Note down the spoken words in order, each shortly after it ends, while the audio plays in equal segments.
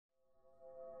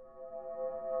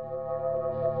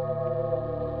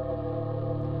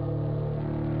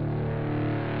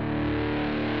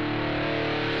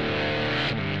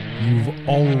You've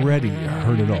already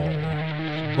heard it all.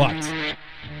 But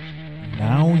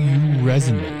now you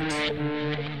resonate.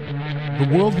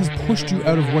 The world has pushed you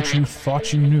out of what you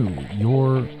thought you knew,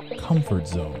 your comfort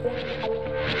zone,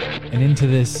 and into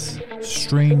this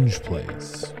strange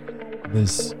place,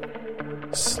 this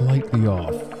slightly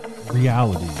off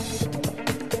reality.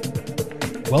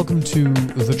 Welcome to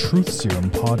the Truth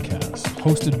Serum podcast,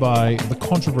 hosted by the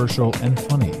controversial and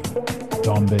funny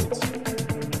Dawn Bates,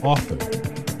 author,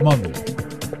 mother,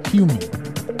 human,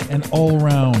 and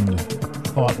all-round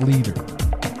thought leader.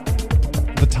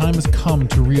 The time has come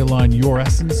to realign your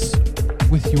essence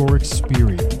with your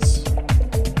experience.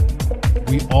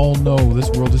 We all know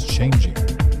this world is changing.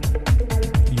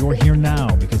 You're here now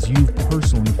because you've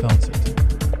personally felt it,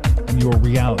 and your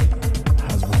reality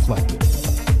has reflected.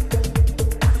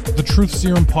 The Truth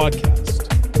Serum podcast,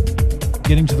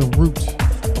 getting to the root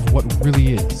of what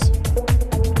really is.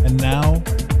 And now,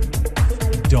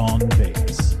 Dawn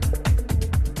Bates.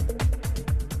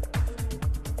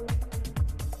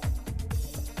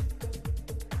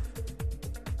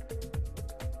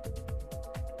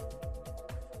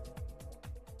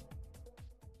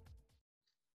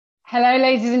 Hello,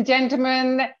 ladies and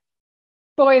gentlemen,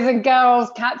 boys and girls,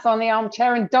 cats on the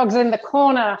armchair and dogs in the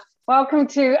corner. Welcome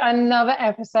to another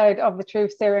episode of The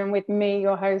Truth Serum with me,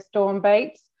 your host, Dawn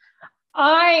Bates.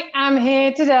 I am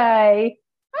here today.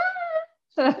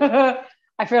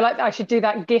 I feel like I should do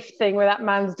that gift thing where that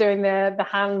man's doing the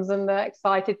hands and the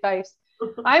excited face.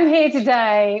 I'm here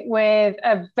today with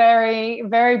a very,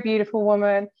 very beautiful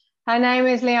woman. Her name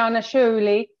is Liana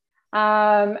Chaouli.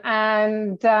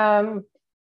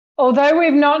 Although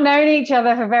we've not known each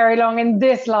other for very long in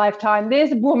this lifetime,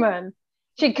 this woman,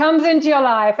 she comes into your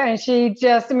life and she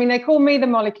just, they call me the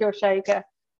molecule shaker,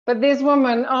 but this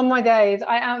woman, on my days,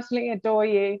 I absolutely adore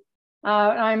you.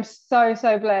 I'm so,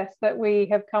 so blessed that we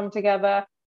have come together.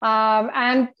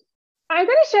 And I'm going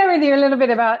to share with you a little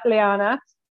bit about Liana,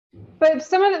 but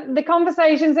some of the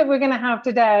conversations that we're going to have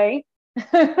today,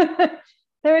 they're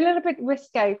a little bit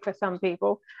risque for some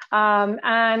people. We're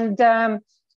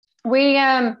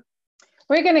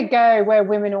going to go where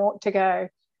women ought to go,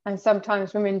 and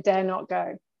sometimes women dare not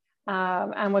go.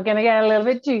 And we're going to get a little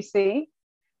bit juicy.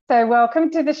 So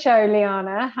welcome to the show,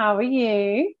 Liana. How are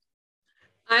you?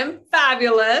 I'm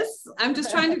fabulous. I'm just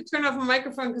trying to turn off my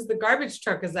microphone because the garbage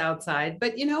truck is outside.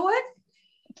 But you know what?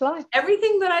 It's life.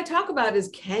 Everything that I talk about is,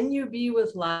 can you be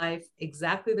with life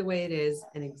exactly the way it is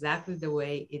and exactly the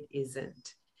way it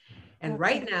isn't? And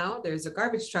right now, there's a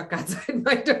garbage truck outside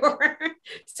my door.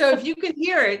 So if you can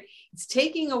hear it, it's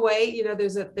taking away,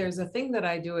 there's a thing that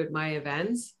I do at my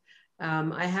events.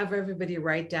 I have everybody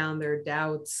write down their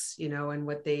doubts, and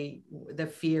the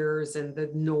fears and the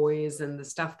noise and the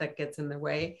stuff that gets in the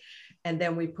way. And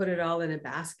then we put it all in a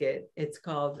basket. It's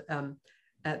called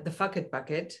the fuck it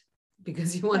bucket,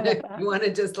 because you want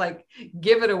to just like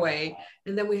give it away.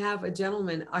 And then we have a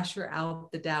gentleman usher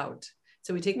out the doubt.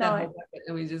 So we take that whole bucket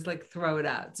and we just like throw it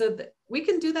out. So we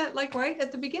can do that like right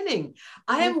at the beginning.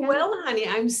 I am well, honey.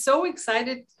 I'm so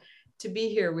excited to be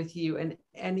here with you and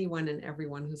anyone and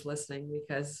everyone who's listening,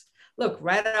 because look,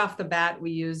 right off the bat,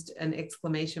 we used an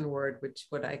exclamation word, which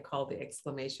what I call the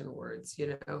exclamation words,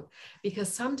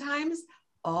 because sometimes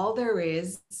all there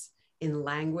is in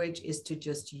language is to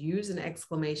just use an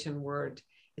exclamation word.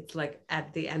 It's like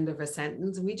at the end of a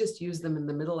sentence. We just use them in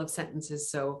the middle of sentences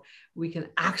so we can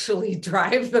actually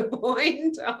drive the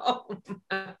point home.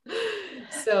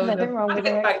 So nothing wrong with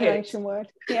the exclamation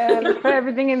word. Yeah, look for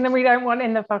everything in that we don't want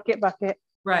in the fuck it bucket.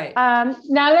 Right.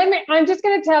 Now I'm just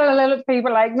going to tell a little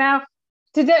people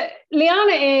today,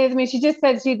 Liana is, she just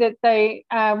said to you that they,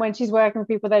 when she's working with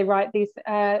people, they write these,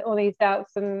 all these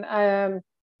doubts and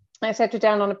etc.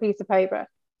 down on a piece of paper.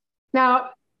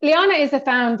 Now, Liana is the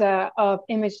founder of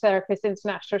Image Therapist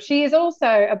International. She is also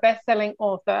a best-selling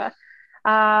author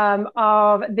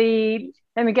of let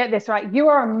me get this right, You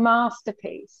Are a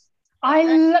Masterpiece.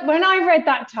 When I read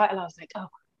that title, I was like, oh,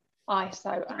 I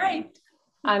so am. Right.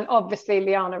 And obviously,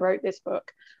 Liana wrote this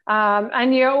book.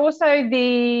 And you're also a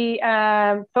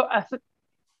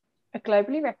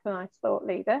globally recognized thought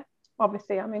leader.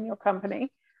 Obviously, I'm in your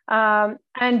company. And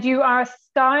you are a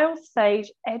style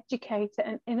sage, educator,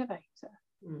 and innovator.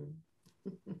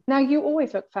 Now, you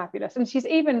always look fabulous, and she's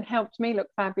even helped me look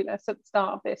fabulous at the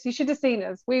start of this. You should have seen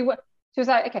us. She was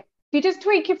like, okay, if you just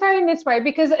tweak your phone this way,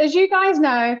 because as you guys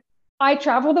know, I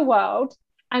travel the world,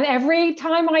 and every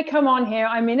time I come on here,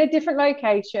 I'm in a different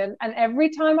location, and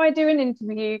every time I do an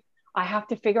interview, I have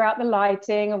to figure out the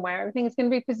lighting and where everything's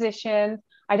going to be positioned.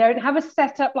 I don't have a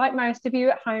setup like most of you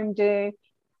at home do.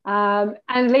 And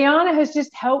Liana has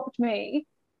just helped me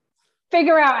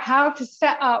figure out how to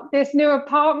set up this new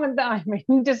apartment that I'm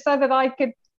in, just so that I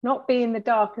could not be in the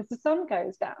dark as the sun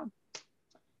goes down.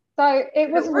 So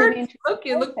it was really interesting. Look,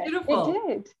 you look beautiful. It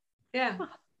did. Yeah.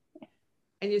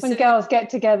 And when girls get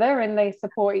together and they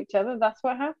support each other, that's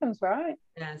what happens, right?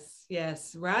 Yes,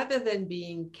 yes. Rather than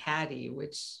being catty,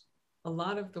 which a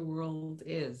lot of the world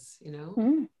is, you know.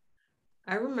 Mm.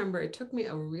 I remember it took me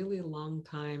a really long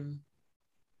time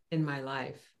in my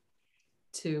life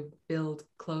to build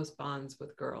close bonds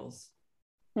with girls.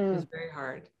 It was very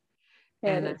hard.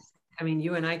 Yeah, and I mean,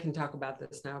 you and I can talk about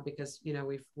this now because, you know,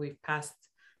 we've passed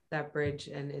that bridge,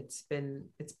 and it's been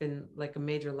like a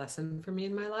major lesson for me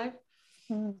in my life.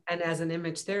 And as an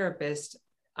image therapist,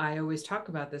 I always talk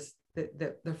about this,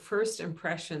 the first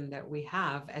impression that we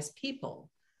have as people,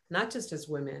 not just as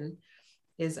women,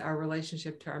 is our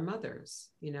relationship to our mothers.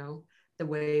 You know, the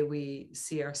way we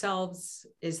see ourselves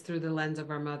is through the lens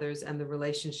of our mothers, and the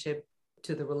relationship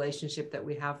that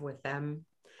we have with them,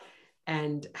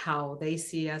 and how they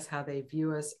see us, how they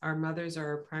view us. Our mothers are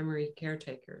our primary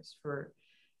caretakers for,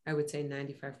 I would say,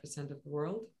 95% of the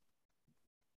world.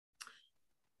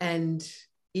 And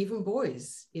even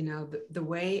boys, you know, the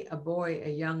way a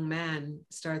young man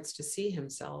starts to see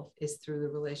himself is through the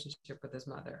relationship with his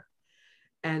mother.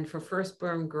 And for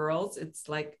firstborn girls, it's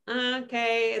like,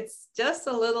 okay, it's just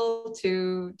a little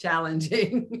too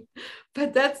challenging.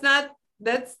 But that's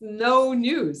no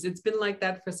news. It's been like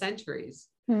that for centuries.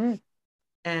 Mm-hmm.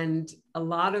 And a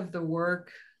lot of the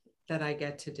work that I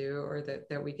get to do, or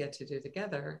that we get to do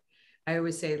together, I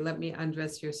always say, let me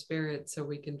undress your spirit so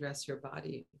we can dress your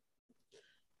body.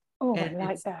 Oh, and I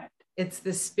like that. It's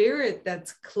the spirit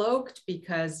that's cloaked,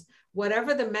 because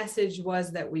whatever the message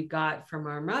was that we got from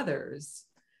our mothers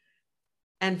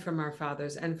and from our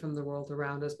fathers and from the world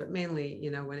around us, but mainly,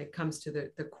 you know, when it comes to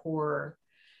the core,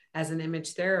 as an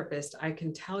image therapist, I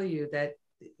can tell you that,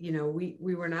 you know,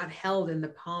 we were not held in the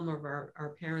palm of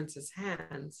our parents'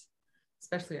 hands,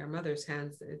 especially our mother's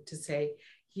hands, to say,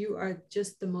 you are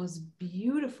just the most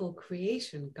beautiful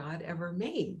creation God ever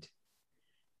made.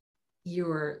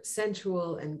 You're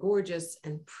sensual and gorgeous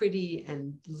and pretty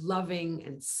and loving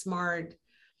and smart.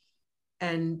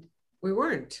 And we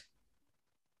weren't.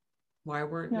 Why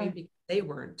weren't we? Because they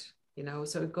weren't, you know,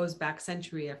 so it goes back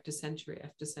century after century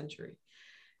after century.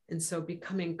 And so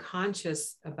becoming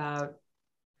conscious about,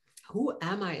 who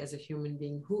am I as a human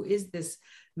being? Who is this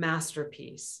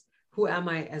masterpiece? Who am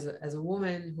I as a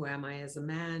woman? Who am I as a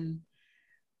man?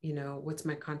 You know, what's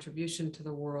my contribution to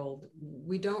the world?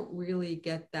 We don't really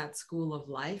get that school of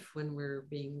life when we're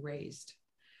being raised.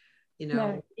 You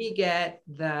know, we get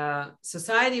the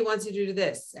society wants you to do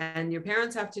this, and your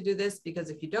parents have to do this, because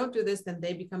if you don't do this, then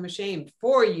they become ashamed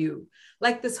for you.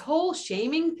 Like this whole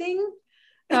shaming thing.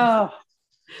 Oh.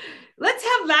 Let's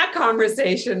have that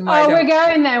conversation. We're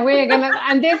going there. We're going to,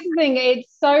 and this thing,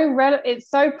 it's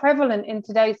so prevalent in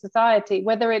today's society,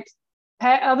 whether it's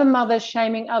other mothers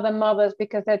shaming other mothers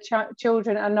because their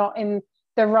children are not in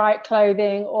the right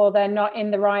clothing, or they're not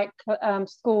in the right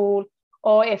school,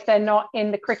 or if they're not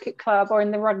in the cricket club or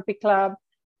in the rugby club,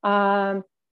 and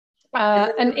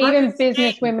even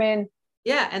business women.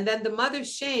 Yeah, and then the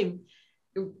mother's shame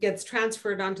gets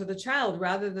transferred onto the child,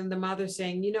 rather than the mother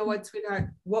saying, you know what, sweetheart,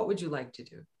 what would you like to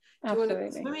do? Do you want to go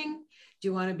swimming? Do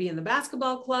you want to be in the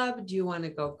basketball club? Do you want to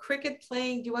go cricket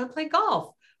playing? Do you want to play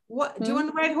golf? What do you want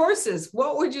to ride horses?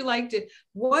 What would you like to?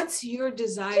 What's your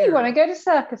desire? Do you want to go to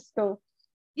circus school?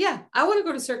 Yeah, I want to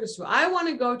go to circus school. I want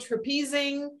to go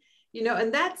trapezing, you know,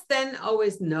 and that's then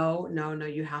always no,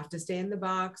 you have to stay in the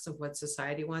box of what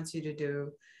society wants you to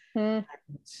do.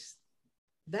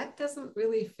 That doesn't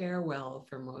really fare well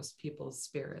for most people's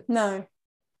spirits. No.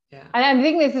 Yeah. And I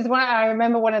think this is I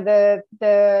remember one of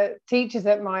the teachers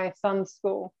at my son's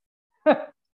school.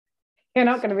 You're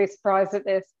not going to be surprised at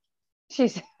this.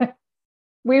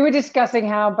 We were discussing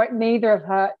how, but neither of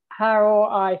her or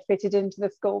I fitted into the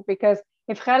school, because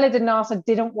if Khaled and Nasser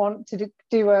didn't want to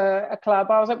do a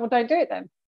club, I was like, well, don't do it then.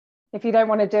 If you don't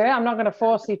want to do it, I'm not going to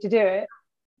force you to do it,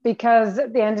 because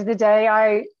at the end of the day,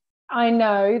 I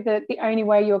know that the only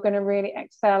way you're going to really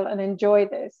excel and enjoy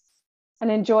this and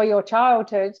enjoy your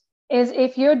childhood is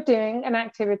if you're doing an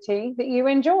activity that you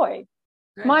enjoy.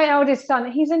 Right. My eldest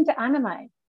son, he's into anime.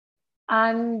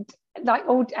 And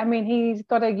he's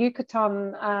got a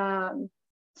Yucatan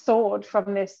sword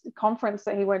from this conference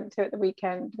that he went to at the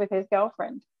weekend with his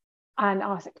girlfriend. And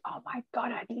I was like, oh my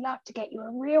God, I'd love to get you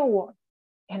a real one.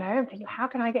 You know, how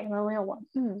can I get him a real one?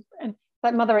 And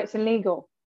like, mother, it's illegal.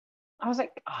 I was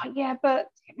like, oh yeah, but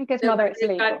because mother, it's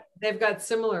illegal. They've got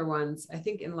similar ones. I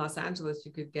think in Los Angeles,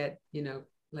 you could get, you know,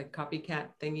 like copycat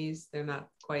thingies. They're not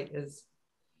quite as,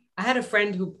 I had a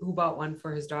friend who bought one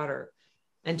for his daughter,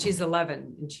 And she's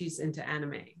 11 and she's into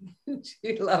anime.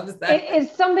 She loves that.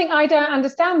 It's something I don't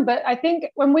understand, but I think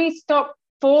when we stop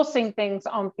forcing things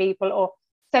on people or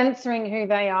censoring who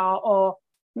they are, or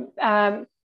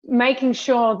making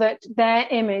sure that their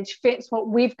image fits what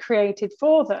we've created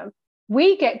for them,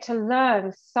 we get to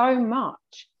learn so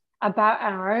much about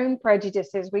our own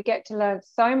prejudices. We get to learn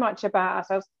so much about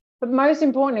ourselves, but most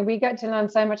importantly, we get to learn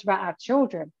so much about our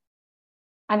children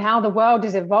and how the world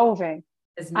is evolving.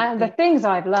 And the things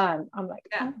I've learned, I'm like,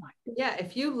 yeah. oh my goodness. Yeah,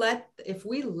 if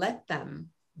we let them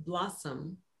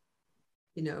blossom,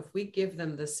 you know, if we give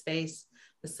them the space,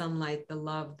 the sunlight, the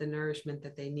love, the nourishment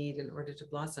that they need in order to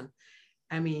blossom,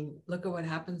 I mean, look at what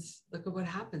happens. Look at what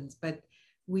happens. But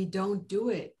we don't do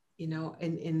it, you know.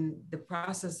 In the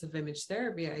process of image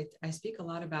therapy, I speak a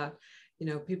lot about, you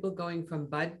know, people going from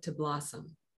bud to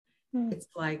blossom. It's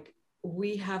like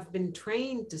we have been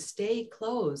trained to stay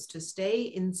closed, to stay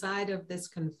inside of this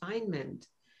confinement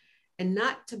and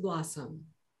not to blossom.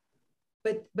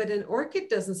 But an orchid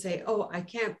doesn't say, oh, I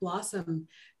can't blossom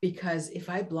because if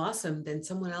I blossom, then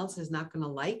someone else is not going to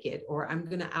like it, or I'm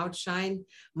going to outshine,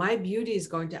 my beauty is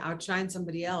going to outshine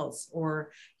somebody else.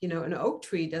 Or, you know, an oak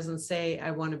tree doesn't say,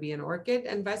 I want to be an orchid,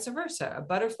 and vice versa. A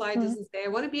butterfly doesn't say, I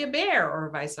want to be a bear,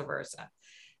 or vice versa.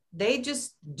 They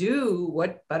just do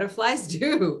what butterflies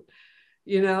do,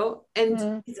 you know,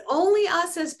 and it's only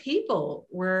us as people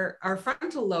where our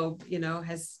frontal lobe, you know,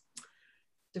 has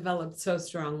developed so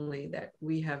strongly that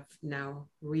we have now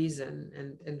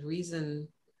reason, and reason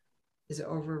is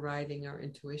overriding our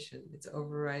intuition. It's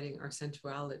overriding our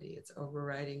sensuality. It's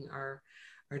overriding our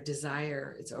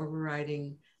desire. It's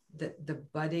overriding the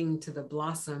budding to the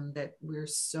blossom that we're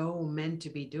so meant to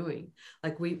be doing.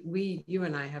 Like you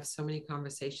and I have so many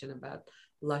conversation about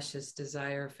luscious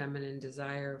desire, feminine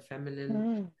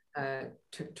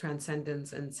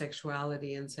transcendence and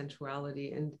sexuality and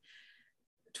sensuality. And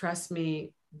trust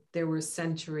me, there were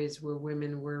centuries where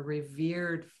women were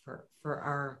revered for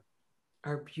our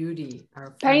beauty,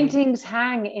 our paintings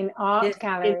hang in art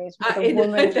galleries with a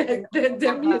woman.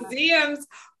 The museums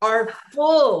are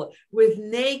full with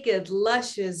naked,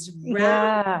 luscious,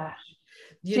 round,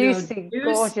 juicy,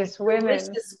 gorgeous women,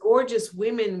 gorgeous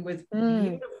women with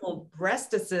beautiful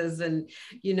breastises, and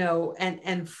you know,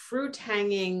 and fruit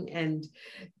hanging, and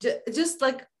just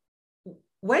like,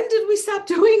 when did we stop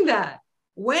doing that?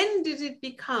 When did it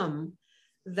become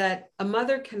that a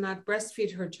mother cannot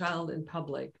breastfeed her child in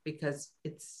public because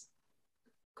it's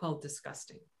called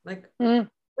disgusting? Like,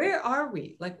 where are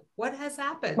we? Like, what has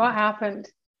happened? What happened?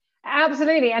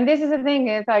 Absolutely. And this is the thing,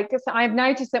 is like, I've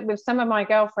noticed that with some of my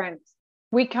girlfriends,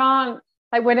 we can't,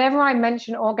 like, whenever I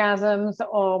mention orgasms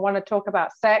or want to talk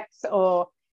about sex, or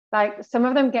like, some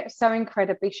of them get so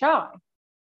incredibly shy.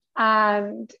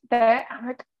 And they're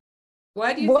like,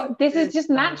 why do you think this is just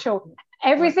natural?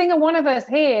 Every single one of us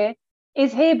here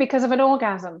is here because of an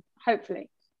orgasm, hopefully.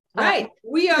 Right.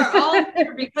 We are all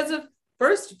here because of,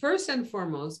 first and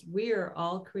foremost, we are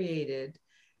all created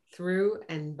through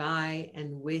and by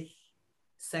and with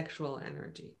sexual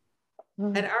energy.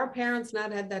 Had our parents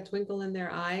not had that twinkle in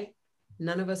their eye,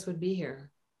 none of us would be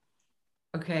here.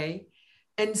 Okay.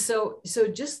 And so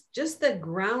just the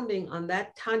grounding on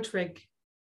that tantric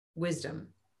wisdom.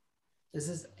 This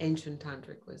is ancient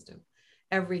tantric wisdom.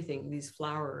 Everything, these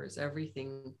flowers,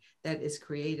 everything that is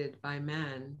created by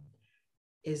man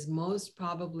is most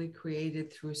probably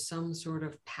created through some sort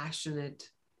of passionate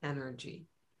energy.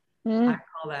 I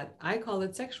call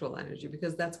it sexual energy,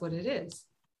 because that's what it is.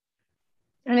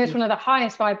 And it's one of the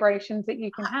highest vibrations that you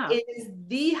can have. It is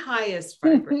the highest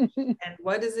vibration. And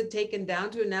what is it taken down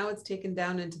to? Now it's taken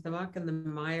down into the muck and the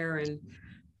mire, and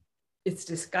it's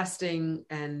disgusting,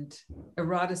 and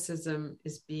eroticism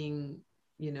is being,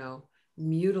 you know,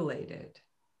 mutilated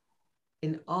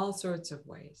in all sorts of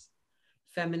ways.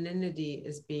 Femininity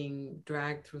is being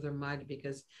dragged through the mud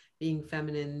because being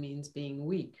feminine means being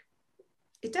weak.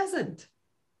 It doesn't.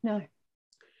 No.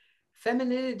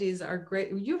 Femininities are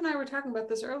great. You and I were talking about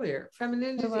this earlier.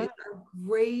 Femininity is our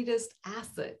greatest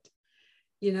asset.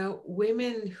 You know,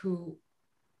 women who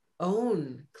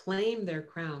claim their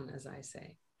crown, as I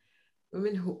say,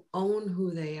 women who own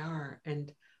who they are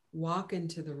and walk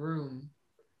into the room,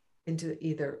 into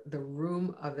either the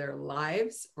room of their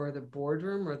lives or the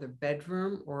boardroom or the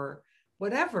bedroom or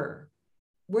whatever,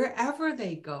 wherever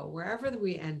they go, wherever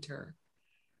we enter,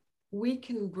 we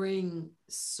can bring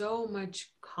so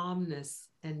much calmness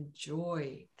and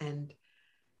joy and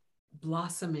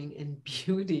blossoming and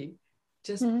beauty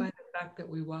just by the fact that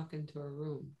we walk into a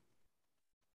room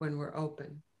when we're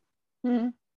open.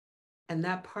 And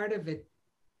that part of it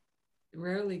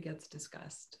rarely gets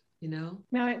discussed, you know?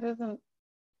 No, it doesn't.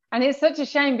 And it's such a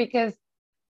shame, because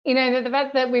you know, the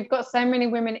fact that we've got so many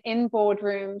women in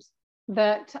boardrooms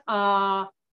that are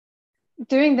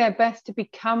doing their best to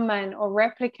become men or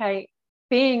replicate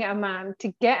being a man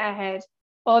to get ahead,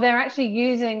 or they're actually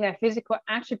using their physical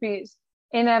attributes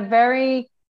in a very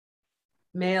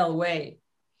male way.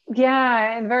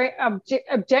 Yeah, in a very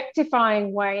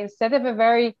objectifying way instead of a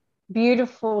very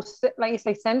beautiful, like you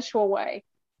say, sensual way.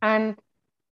 And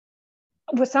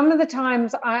with some of the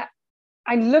times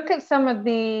I look at some of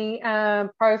the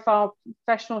profile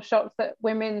professional shots that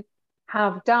women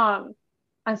have done,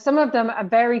 and some of them are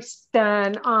very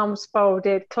stern, arms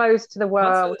folded, close to the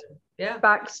world, yeah,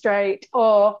 back straight,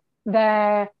 or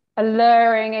they're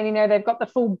alluring and, you know, they've got the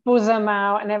full bosom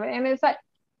out and everything. And it's like,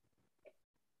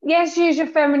 yes, use your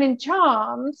feminine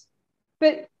charms,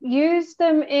 but use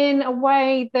them in a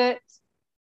way that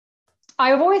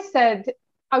I've always said,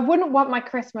 I wouldn't want my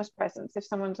Christmas presents if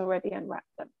someone's already unwrapped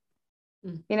them.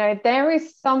 You know, there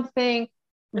is something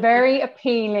very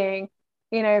appealing,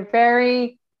 you know,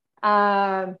 very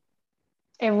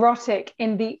erotic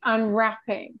in the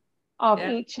unwrapping of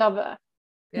each other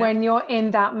when you're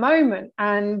in that moment.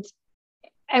 And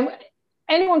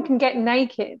anyone can get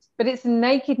naked, but it's the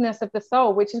nakedness of the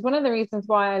soul, which is one of the reasons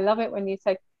why I love it when you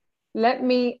say, let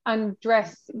me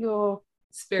undress your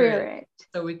spirit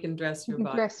so we can dress your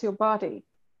body. Dress your body.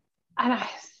 And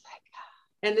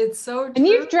and it's so true. And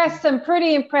you've dressed some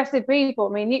pretty impressive people.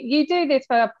 I mean, you do this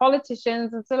for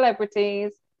politicians and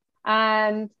celebrities,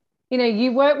 and, you know,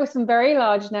 you work with some very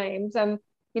large names, and,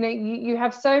 you know, you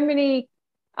have so many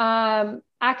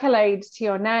accolades to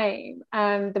your name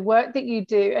and the work that you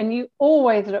do, and you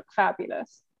always look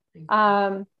fabulous.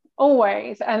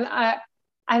 Always. And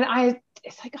I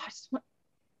it's like,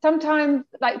 sometimes,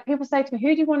 like, people say to me,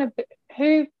 who do you want to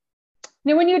be,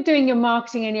 you know, when you're doing your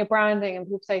marketing and your branding, and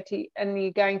people say to you, and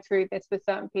you're going through this with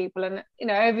certain people, and, you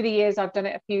know, over the years I've done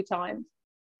it a few times,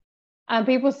 and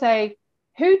people say,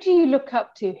 who do you look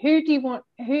up to? Who do you want?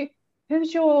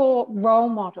 Who's your role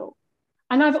model?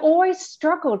 And I've always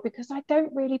struggled because I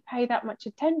don't really pay that much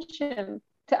attention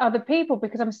to other people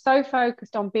because I'm so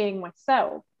focused on being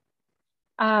myself.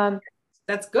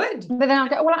 That's good. But then I'll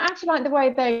go, well, I actually like the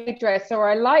way they dress, or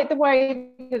I like the way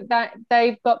that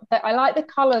they've got that. I like the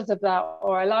colors of that,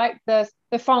 or I like the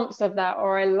fonts of that,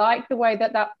 or I like the way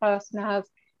that person has,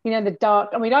 you know, the dark.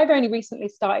 I mean, I've only recently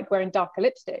started wearing darker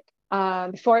lipstick.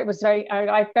 Before it was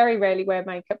I very rarely wear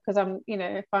makeup because I'm, you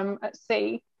know, if I'm at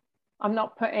sea, I'm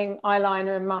not putting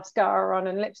eyeliner and mascara on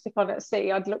and lipstick on at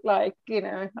sea. I'd look like, you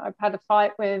know, I've had a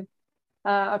fight with.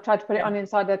 I've tried to put it on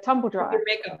inside the tumble dryer. Your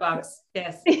makeup box,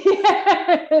 yes.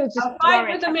 Just fight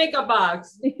with the makeup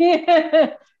box.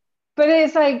 Yeah. But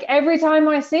it's like every time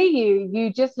I see you,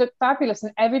 you just look fabulous.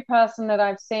 And every person that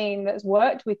I've seen that's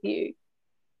worked with you,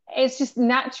 it's just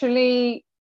naturally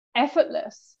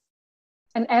effortless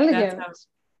and elegant.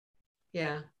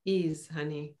 Ease,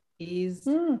 honey, ease.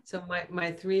 So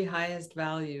my three highest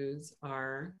values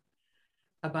are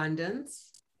abundance,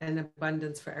 and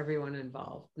abundance for everyone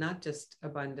involved, not just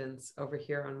abundance over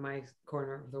here on my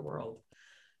corner of the world.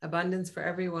 Abundance for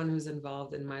everyone who's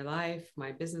involved in my life,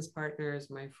 my business partners,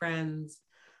 my friends,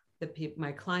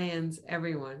 my clients,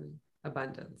 everyone.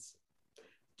 Abundance.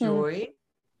 Joy,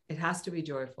 it has to be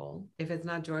joyful. If it's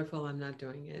not joyful, I'm not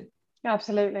doing it.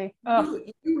 Absolutely.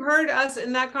 You heard us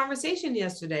in that conversation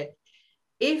yesterday.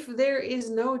 If there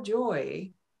is no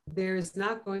joy, there's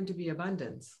not going to be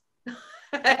abundance.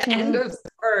 End of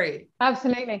story.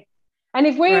 Absolutely. And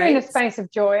if we're in a space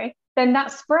of joy, then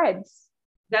that spreads.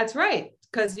 That's right.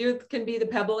 Because you can be the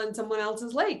pebble in someone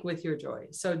else's lake with your joy.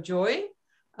 So joy,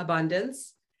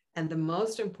 abundance, and the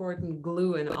most important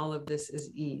glue in all of this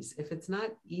is ease. If it's not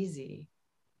easy,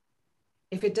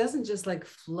 if it doesn't just like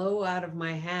flow out of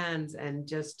my hands and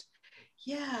just,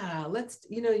 let's,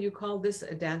 you know, you call this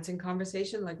a dancing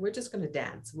conversation, like we're just going to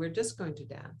dance. We're just going to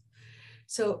dance.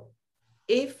 So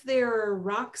if there are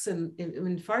rocks, and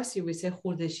in Farsi we say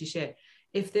khurde shishe,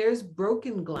 if there's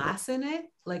broken glass in it,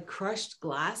 like crushed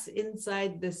glass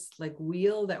inside this like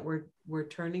wheel that we're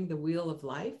turning, the wheel of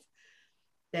life,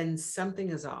 then something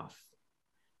is off.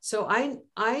 So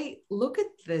I look at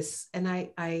this, and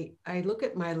I look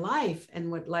at my life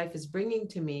and what life is bringing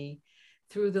to me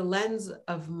through the lens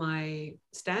of my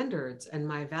standards and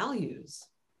my values.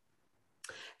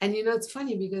 And, you know, it's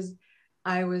funny because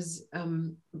I was,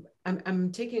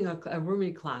 I'm taking a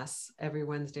Rumi class every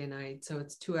Wednesday night. So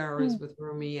it's 2 hours with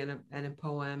Rumi and a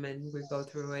poem, and we go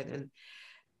through it.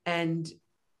 And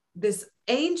this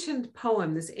ancient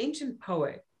poem, this ancient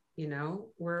poet, you know,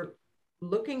 we're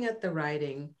looking at the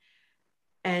writing,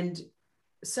 and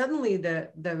suddenly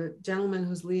the gentleman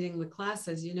who's leading the class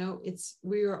says, you know,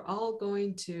 we are all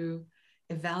going to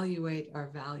evaluate our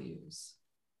values.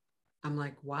 I'm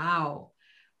like, wow,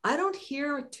 I don't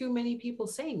hear too many people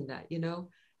saying that, you know,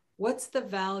 what's the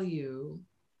value?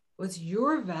 What's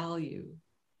your value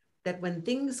that when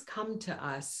things come to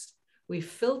us, we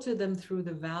filter them through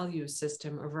the value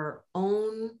system of our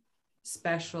own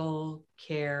special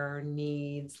care,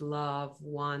 needs, love,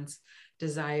 wants,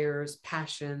 desires,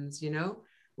 passions, you know,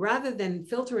 rather than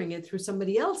filtering it through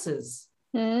somebody else's.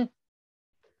 Mm.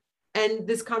 And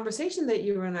this conversation that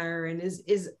you and I are in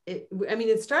I mean,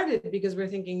 it started because we're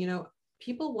thinking, you know,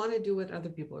 people want to do what other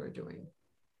people are doing.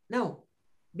 No,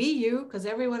 be you, because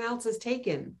everyone else is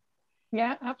taken.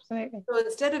 Yeah, absolutely. So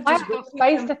instead of I just have no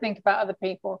space to think about other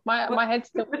people. My head's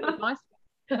still my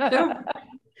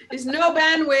there's no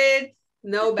bandwidth,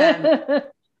 no bandwidth.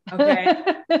 Okay.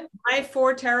 My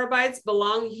 4 terabytes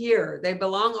belong here. They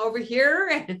belong over here.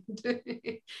 And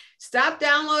stop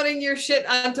downloading your shit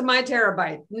onto my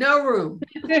terabyte. No room.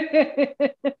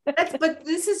 But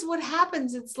this is what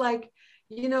happens. It's like,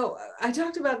 you know, I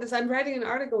talked about this. I'm writing an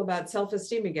article about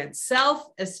self-esteem again.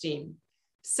 Self-esteem.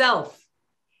 Self.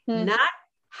 Not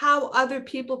how other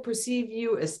people perceive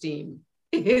you esteem.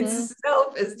 It's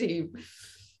self-esteem.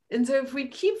 And so if we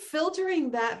keep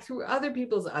filtering that through other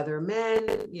people's other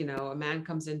men, you know, a man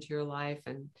comes into your life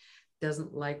and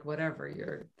doesn't like whatever,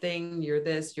 your thing, your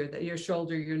this, your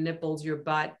shoulder, your nipples, your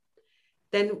butt,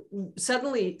 then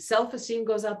suddenly self-esteem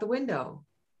goes out the window.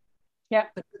 Yeah.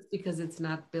 But it's because it's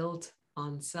not built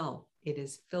on self. It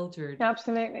is filtered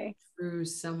absolutely through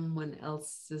someone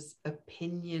else's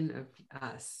opinion of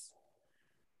us.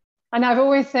 And I've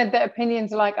always said that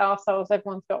opinions are like arseholes.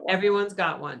 Everyone's got one. Everyone's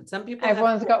got one. Some people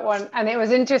Everyone's got one. And it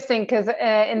was interesting because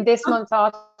in this month's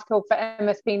article for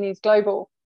MSP News Global,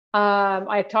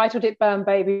 I titled it Burn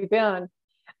Baby Burn.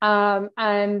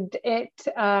 And it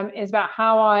is about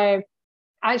how I've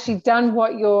actually done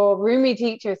what your roomie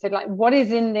teacher said, like, what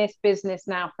is in this business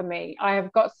now for me? I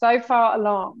have got so far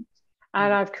along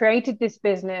and I've created this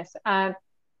business and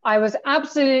I was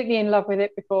absolutely in love with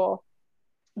it before.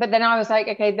 But then I was like,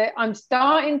 okay, I'm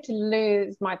starting to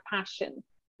lose my passion.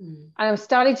 And I'm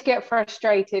starting to get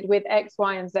frustrated with X,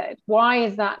 Y, and Z. Why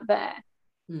is that there?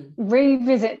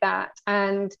 Revisit that.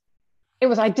 And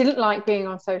I didn't like being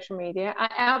on social media. I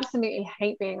absolutely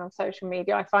hate being on social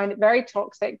media. I find it very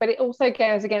toxic, but it also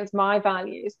goes against my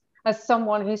values as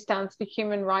someone who stands for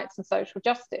human rights and social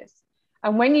justice.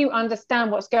 And when you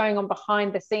understand what's going on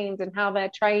behind the scenes and how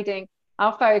they're trading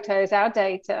our photos, our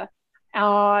data,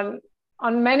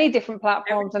 on many different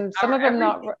platforms, and some of them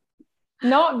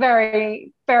not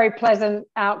very, very pleasant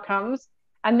outcomes.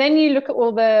 And then you look at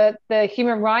all the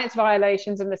human rights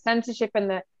violations and the censorship and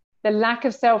the lack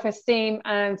of self-esteem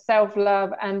and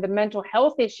self-love and the mental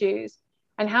health issues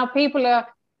and how people are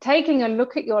taking a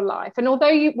look at your life. And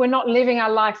although we're not living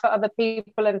our life for other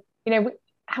people, and you know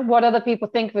what other people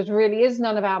think of us really is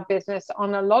none of our business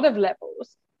on a lot of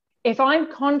levels. If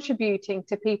I'm contributing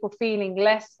to people feeling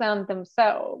less than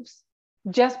themselves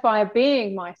just by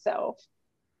being myself,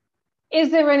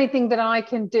 is there anything that I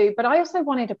can do? But I also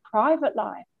wanted a private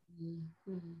life.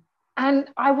 And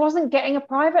I wasn't getting a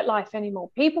private life anymore.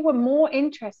 People were more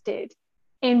interested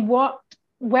in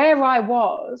where I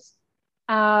was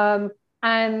and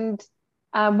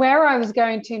where I was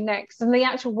going to next and the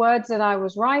actual words that I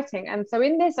was writing. And so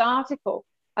in this article,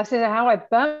 I said how I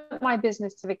burnt my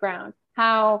business to the ground,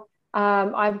 how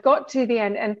I've got to the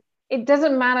end. And it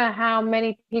doesn't matter how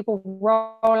many people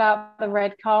roll out the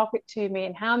red carpet to me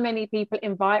and how many people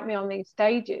invite me on these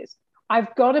stages.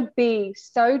 I've got to be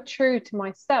so true to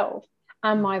myself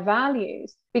and my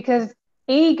values, because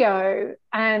ego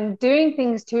and doing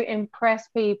things to impress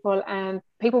people and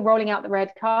people rolling out the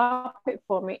red carpet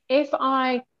for me,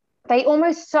 they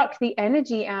almost suck the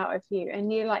energy out of you.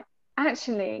 And you're like,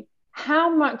 actually,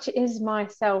 how much is my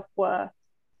self-worth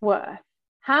worth?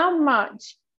 How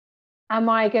much am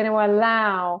I going to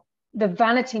allow the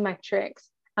vanity metrics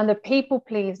and the people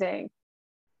pleasing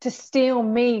to steal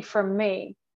me from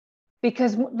me?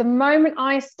 Because the moment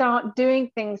I start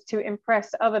doing things to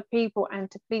impress other people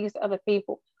and to please other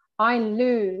people, I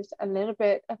lose a little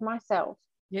bit of myself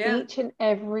each and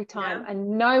every time.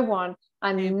 And no one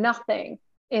and nothing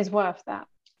is worth that.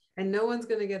 And no one's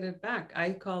going to get it back.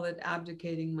 I call it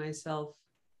abdicating myself.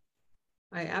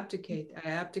 I abdicate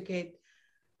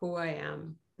who I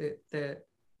am. The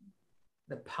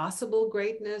possible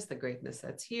greatness, the greatness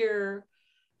that's here,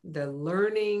 the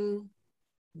learning.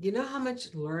 You know how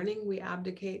much learning we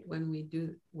abdicate when we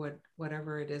do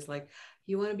whatever it is, like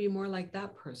you want to be more like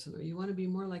that person, or you want to be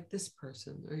more like this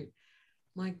person, or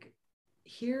like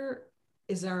here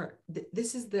is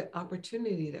this is the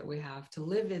opportunity that we have to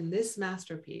live in this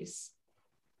masterpiece,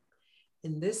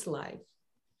 in this life,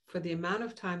 for the amount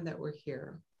of time that we're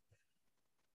here,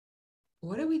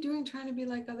 what are we doing trying to be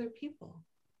like other people?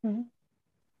 Mm-hmm.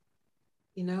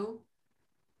 You know,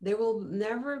 there will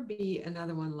never be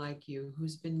another one like you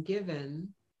who's been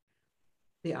given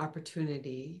the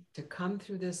opportunity to come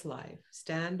through this life,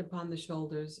 stand upon the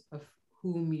shoulders of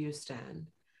whom you stand,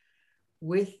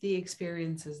 with the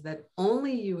experiences that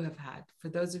only you have had. For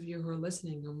those of you who are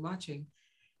listening and watching,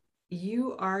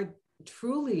 you are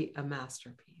truly a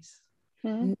masterpiece.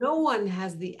 Mm-hmm. No one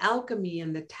has the alchemy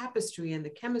and the tapestry and the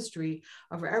chemistry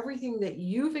of everything that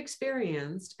you've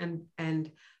experienced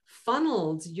and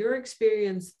funnels your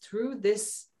experience through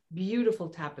this beautiful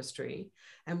tapestry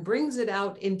and brings it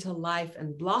out into life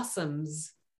and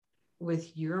blossoms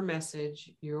with your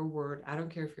message, your word. I don't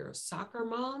care if you're a soccer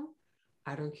mom.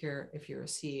 I don't care if you're a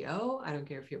CEO. I don't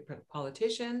care if you're a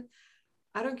politician.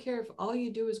 I don't care if all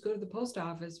you do is go to the post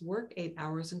office, work 8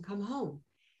 hours and come home.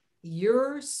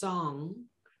 Your song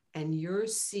and your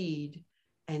seed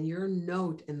and your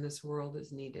note in this world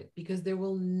is needed, because there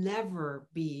will never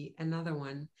be another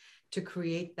one to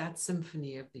create that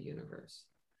symphony of the universe.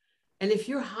 And if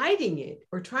you're hiding it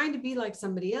or trying to be like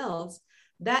somebody else,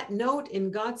 that note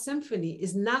in God's symphony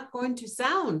is not going to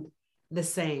sound the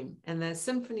same. And the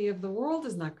symphony of the world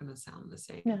is not going to sound the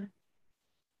same. Yeah.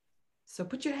 So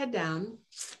put your head down,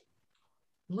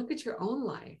 look at your own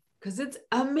life, because it's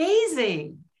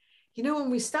amazing. You know, when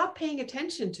we stop paying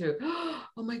attention to,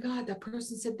 oh my God, that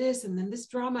person said this, and then this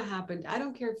drama happened. I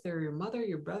don't care if they're your mother,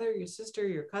 your brother, your sister,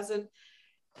 your cousin,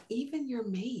 even your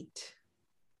mate,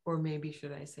 or maybe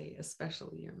should I say,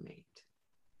 especially your mate,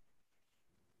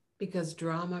 because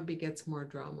drama begets more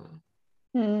drama.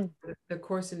 Mm. The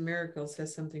Course in Miracles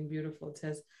says something beautiful. It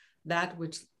says, that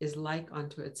which is like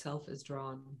unto itself is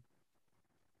drawn.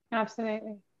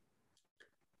 Absolutely.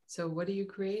 So what are you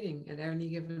creating at any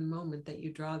given moment that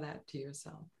you draw that to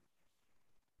yourself?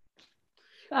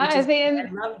 I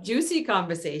love juicy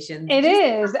conversations. It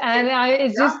is. And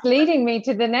it's just leading me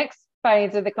to the next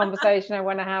phase of the conversation I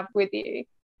want to have with you.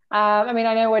 I mean,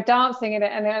 I know we're dancing in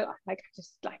it, and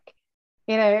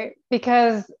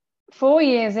because 4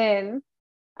 years in,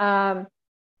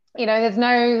 there's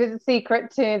no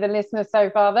secret to the listener so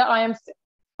far that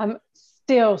I'm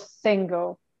still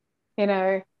single,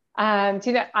 and I am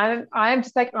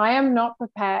just like, I am not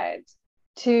prepared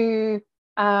to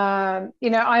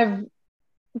I've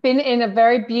been in a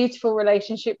very beautiful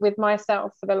relationship with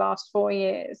myself for the last 4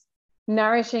 years,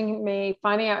 nourishing me,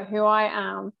 finding out who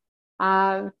I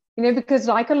am, because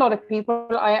like a lot of people,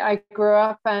 I grew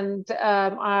up and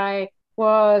I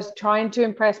was trying to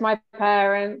impress my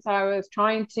parents. I was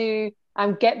trying to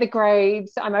get the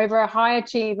grades. I'm over a high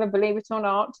achiever, believe it or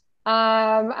not.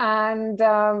 And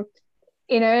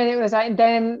it was like,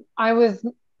 then I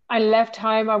left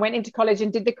home, I went into college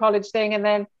and did the college thing, and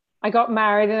then I got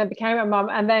married and I became a mum,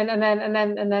 and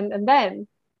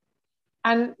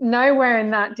nowhere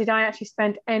in that did I actually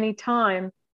spend any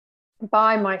time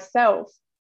by myself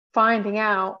finding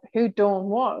out who Dawn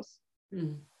was.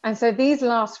 Mm. And so these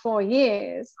last 4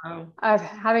 years of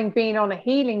having been on a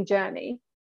healing journey,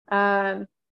 because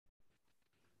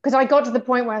I got to the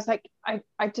point where I was like,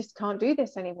 I just can't do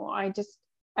this anymore. I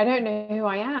don't know who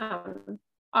I am.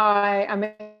 I am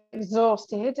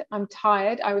exhausted. I'm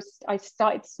tired. I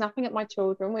started snapping at my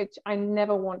children, which I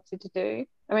never wanted to do.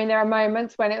 I mean, there are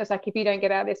moments when it was like, if you don't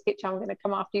get out of this kitchen, I'm going to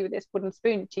come after you with this wooden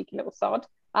spoon, cheeky little sod.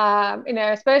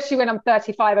 Especially when I'm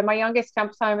 35 and my youngest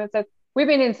comes home and says, we've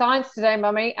been in science today,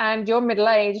 mummy, and you're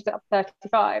middle-aged at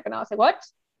 35. And I was like, what?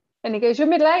 And he goes, you're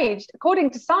middle-aged.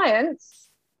 According to science.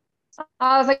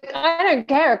 I was like, I don't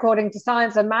care according to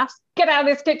science and maths. Get out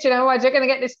of this kitchen, otherwise you're going to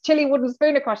get this chilly wooden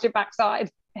spoon across your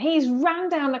backside. And he's ran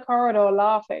down the corridor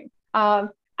laughing. And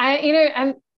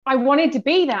I wanted to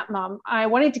be that mum. I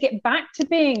wanted to get back to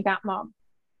being that mum.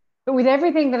 But with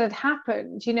everything that had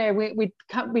happened,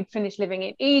 we'd finished living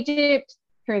in Egypt,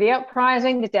 through the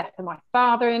uprising, the death of my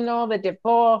father-in-law, the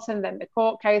divorce, and then the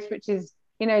court case, which is,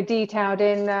 detailed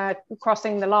in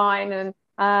Crossing the Line and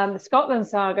the Scotland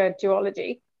Saga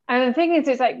duology. And the thing is,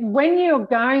 it's like, when you're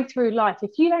going through life,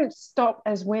 if you don't stop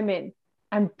as women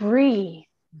and breathe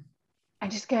and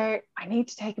just go, I need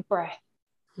to take a breath.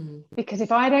 Because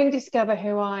if I don't discover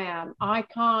who I am, I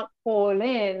can't fall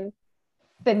in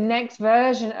the next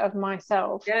version of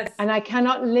myself. Yes. And I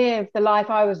cannot live the life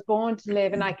I was born to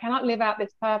live, and I cannot live out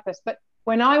this purpose. But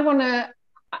when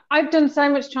I've done so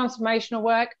much transformational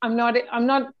work. I'm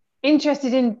not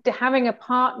interested in having a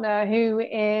partner who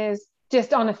is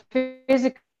just on a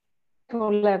physical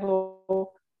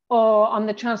level or on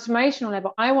the transformational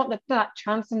level. I want that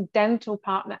transcendental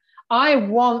partner. I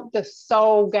want the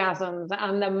soul gasms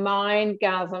and the mind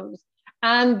gasms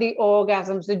and the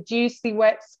orgasms, the juicy,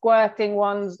 wet, squirting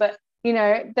ones that, you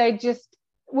know, they just,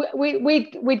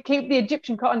 we'd keep the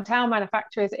Egyptian cotton towel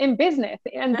manufacturers in business.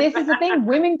 And this is the thing,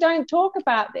 women don't talk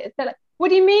about this. They're like, what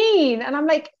do you mean? And I'm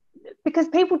like, because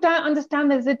people don't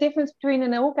understand there's a difference between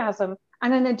an orgasm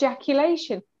and an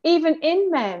ejaculation, even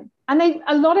in men. And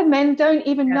a lot of men don't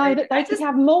even know that they could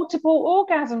have multiple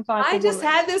orgasms. I just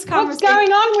had this conversation. What's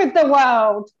going on with the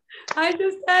world? I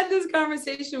just had this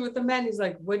conversation with a man. He's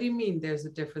like, what do you mean there's a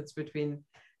difference between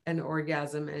an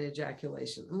orgasm and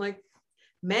ejaculation? I'm like,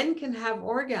 men can have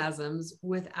orgasms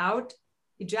without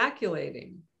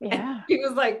ejaculating. Yeah. And he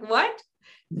was like, what?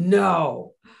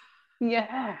 No.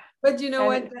 Yeah. But you know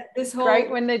what? This whole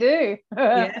great when they do.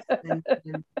 Yes. And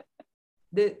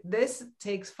this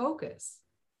takes focus,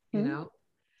 you know.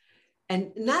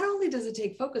 And not only does it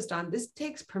take focus on, this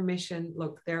takes permission.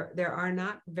 Look, there are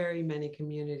not very many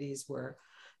communities where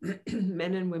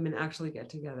men and women actually get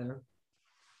together,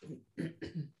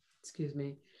 excuse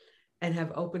me, and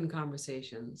have open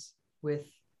conversations with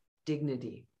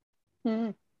dignity.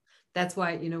 That's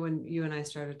why, you know, when you and I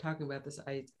started talking about this,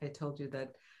 I told you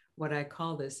that what I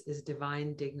call this is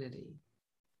divine dignity.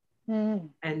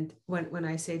 And when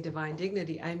I say divine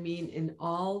dignity, I mean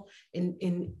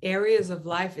in areas of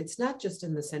life. It's not just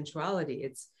in the sensuality.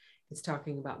 It's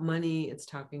talking about money. It's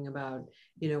talking about,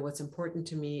 you know, what's important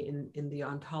to me in the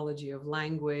ontology of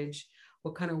language.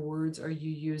 What kind of words are you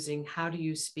using? How do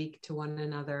you speak to one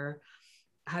another?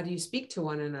 How do you speak to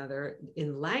one another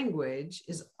in language?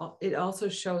 It also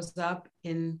shows up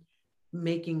in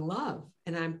making love.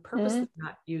 And I'm purposely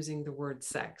not using the word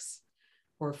sex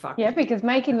or fucking. Yeah, because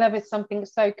making love is something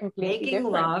so completely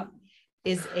different. Love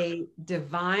is a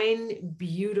divine,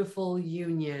 beautiful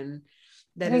union.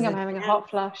 I think I'm having a hot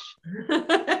flush.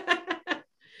 That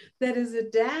is a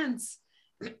dance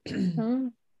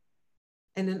and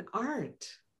an art.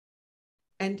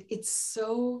 And it's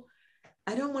so,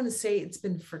 I don't want to say it's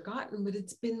been forgotten, but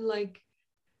it's been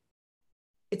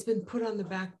put on the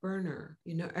back burner.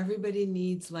 You know, everybody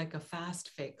needs like a fast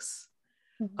fix.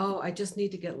 Oh, I just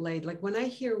need to get laid. Like when I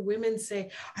hear women say,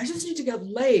 I just need to get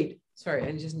laid. Sorry,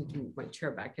 I just need to move my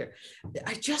chair back here.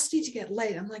 I just need to get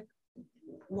laid. I'm like,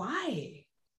 why?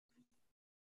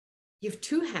 You have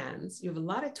two hands. You have a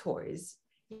lot of toys.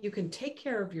 You can take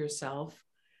care of yourself.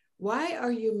 Why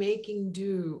are you making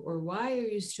do, or why are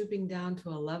you stooping down to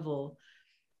a level?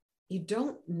 You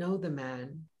don't know the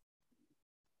man.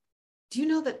 Do you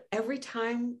know that every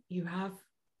time you have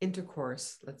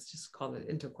intercourse, let's just call it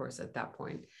intercourse at that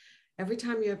point, every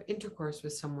time you have intercourse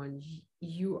with someone,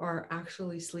 you are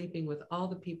actually sleeping with all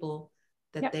the people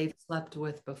that they've slept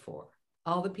with before,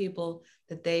 all the people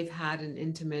that they've had an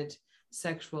intimate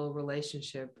sexual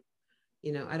relationship.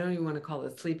 You know, I don't even want to call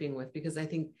it sleeping with, because I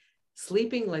think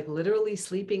sleeping, like literally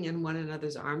sleeping in one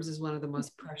another's arms, is one of the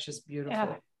most precious,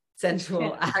 beautiful,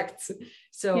 sensual acts.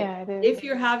 So if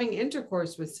you're having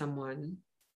intercourse with someone,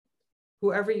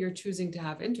 whoever you're choosing to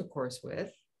have intercourse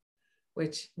with,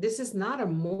 which this is not a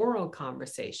moral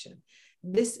conversation.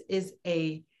 This is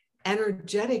a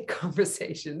energetic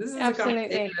conversation. This is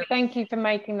absolutely. Thank you for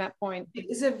making that point. It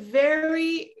is a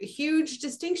very huge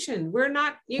distinction. We're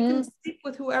not, you can sleep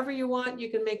with whoever you want.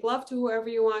 You can make love to whoever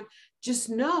you want. Just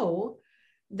know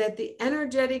that the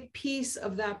energetic piece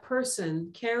of that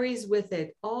person carries with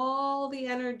it all the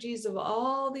energies of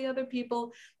all the other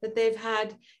people that they've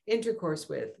had intercourse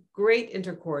with. Great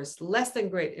intercourse, less than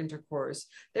great intercourse,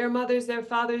 their mothers, their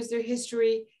fathers, their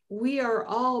history. We are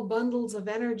all bundles of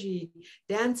energy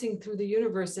dancing through the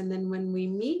universe. And then when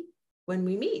we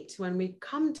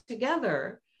come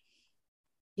together,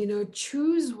 you know,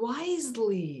 choose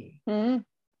wisely.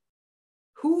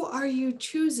 Who are you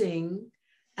choosing?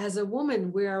 As a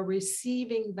woman, we are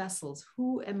receiving vessels.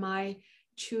 Who am I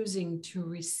choosing to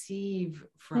receive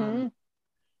from?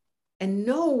 And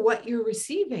know what you're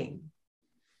receiving.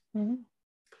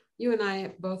 You and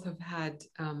I both have had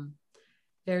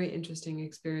very interesting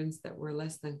experience that were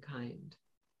less than kind.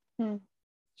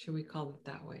 Should we call it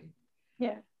that way?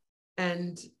 Yeah.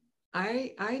 And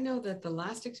I know that the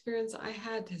last experience I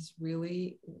had has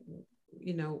really,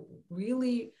 you know,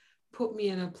 really put me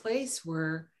in a place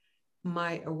where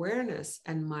my awareness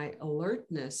and my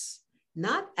alertness,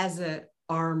 not as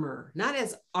armor,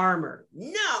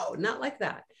 no, not like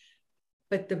that,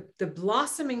 but the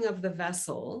blossoming of the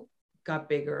vessel got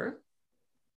bigger.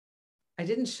 I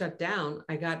didn't shut down,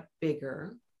 I got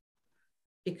bigger,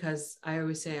 because I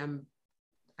always say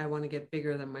I want to get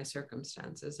bigger than my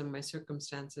circumstances, and my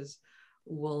circumstances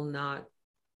will not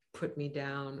put me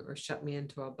down or shut me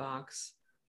into a box.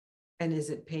 And is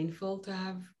it painful to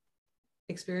have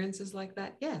experiences like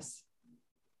that? Yes.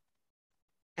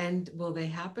 And will they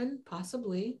happen?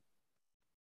 Possibly.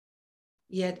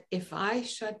 Yet if I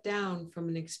shut down from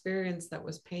an experience that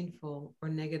was painful or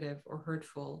negative or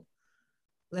hurtful,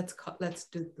 let's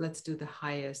do the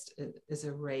highest is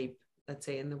a rape, let's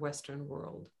say in the Western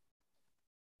world,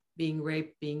 being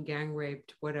raped, being gang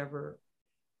raped, whatever.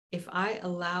 If I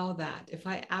allow that, if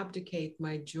I abdicate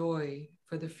my joy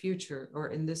for the future or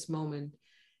in this moment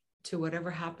to whatever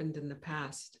happened in the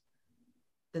past,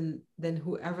 then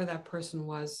whoever that person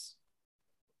was,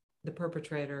 the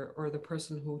perpetrator or the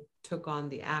person who took on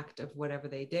the act of whatever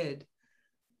they did,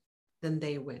 then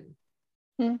they win.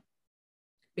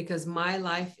 Because my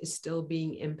life is still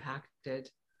being impacted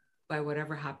by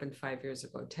whatever happened 5 years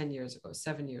ago, 10 years ago,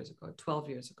 7 years ago, 12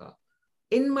 years ago.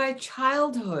 In my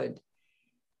childhood,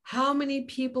 how many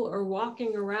people are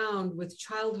walking around with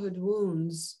childhood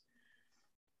wounds,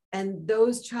 and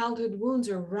those childhood wounds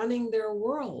are running their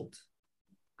world?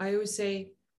 I always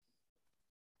say,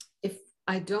 if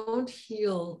I don't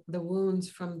heal the wounds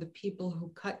from the people who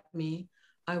cut me,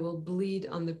 I will bleed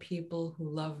on the people who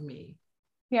love me.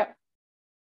 Yeah.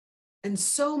 And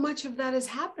so much of that is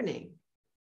happening.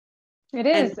 It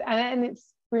is. And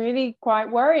it's really quite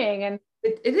worrying. And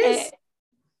it is.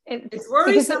 It's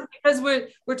worrisome because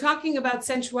we're talking about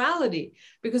sensuality,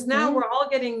 because now we're all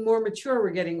getting more mature, we're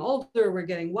getting older, we're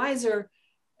getting wiser.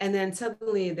 And then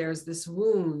suddenly there's this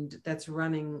wound that's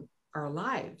running our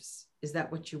lives. Is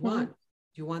that what you want? Do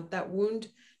you want that wound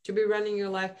to be running your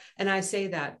life? And I say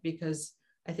that because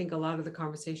I think a lot of the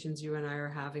conversations you and I are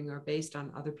having are based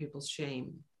on other people's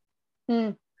shame.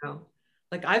 You know?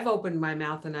 Like I've opened my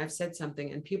mouth and I've said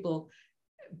something, and people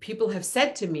have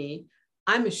said to me,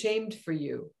 I'm ashamed for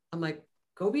you. I'm like,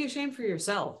 go be ashamed for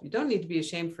yourself. You don't need to be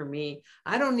ashamed for me.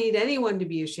 I don't need anyone to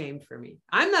be ashamed for me.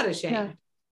 I'm not ashamed. No.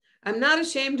 I'm not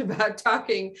ashamed about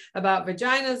talking about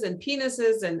vaginas and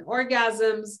penises and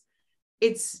orgasms.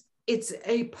 It's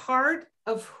a part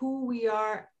of who we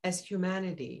are as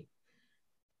humanity.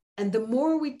 And the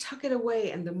more we tuck it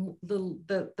away and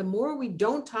the more we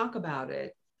don't talk about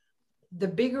it, the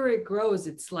bigger it grows.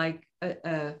 It's like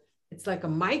a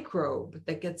microbe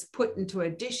that gets put into a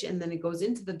dish, and then it goes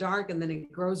into the dark, and then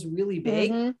it grows really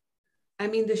big. I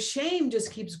mean, the shame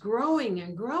just keeps growing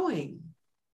and growing.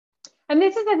 And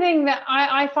this is the thing that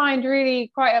I find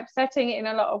really quite upsetting in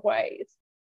a lot of ways.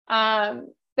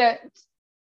 That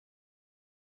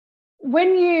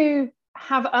when you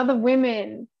have other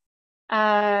women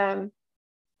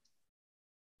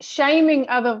shaming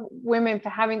other women for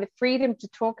having the freedom to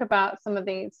talk about some of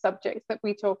these subjects that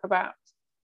we talk about,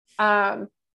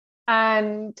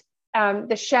 and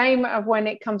the shame of when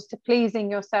it comes to pleasing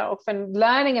yourself and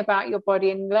learning about your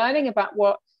body and learning about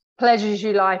what pleasures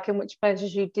you like and which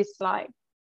pleasures you dislike.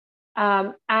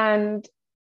 And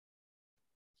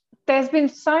there's been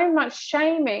so much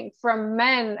shaming from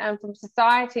men and from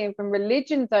society and from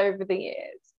religions over the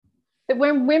years, that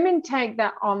when women take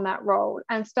that on, that role,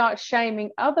 and start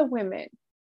shaming other women,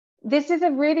 this is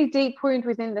a really deep wound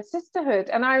within the sisterhood.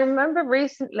 And I remember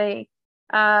recently,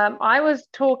 I was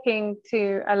talking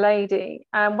to a lady,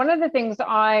 and one of the things that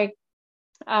I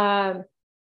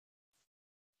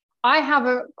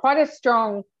have quite a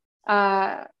strong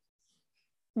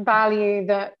value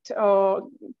that, or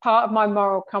part of my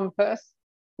moral compass,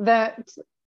 that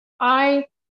I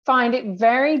find it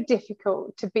very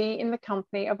difficult to be in the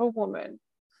company of a woman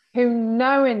who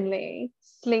knowingly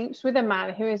sleeps with a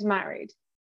man who is married,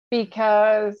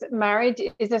 because marriage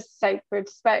is a sacred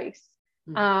space.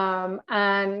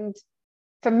 And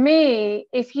for me,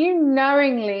 if you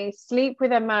knowingly sleep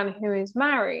with a man who is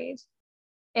married,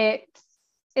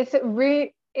 it's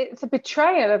a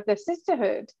betrayal of the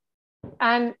sisterhood.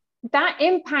 And that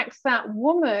impacts that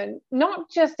woman, not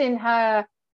just in her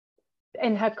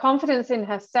confidence in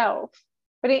herself,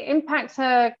 but it impacts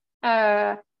her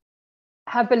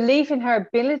belief in her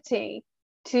ability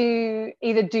to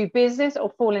either do business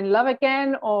or fall in love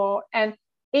again, and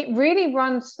it really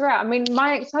runs throughout. I mean,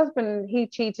 my ex-husband, he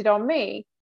cheated on me,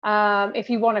 if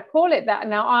you want to call it that.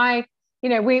 Now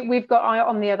we've got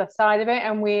on the other side of it,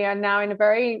 and we are now in a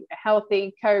very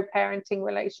healthy co-parenting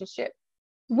relationship.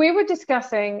 We were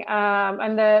discussing,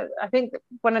 and I think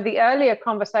one of the earlier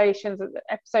conversations,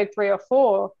 episode 3 or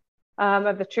 4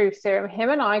 of the Truth Serum, him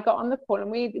and I got on the call and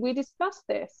we discussed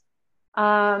this,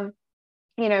 what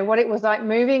it was like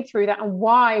moving through that, and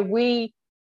why we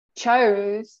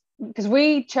chose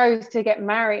to get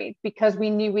married, because we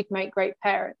knew we'd make great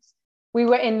parents. We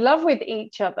were in love with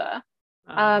each other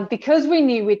because we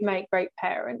knew we'd make great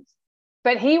parents.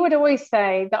 But he would always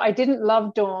say that I didn't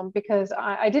love Dawn because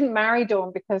I didn't marry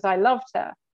Dawn because I loved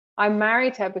her. I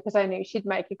married her because I knew she'd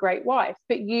make a great wife,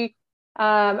 a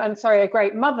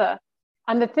great mother.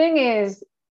 And the thing is,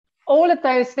 all of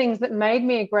those things that made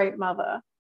me a great mother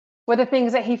were the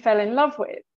things that he fell in love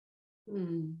with.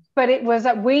 But it was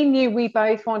that we knew we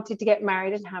both wanted to get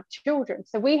married and have children.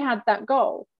 So we had that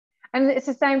goal. And it's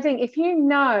the same thing. If you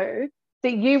know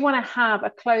that you want to have a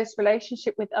close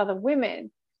relationship with other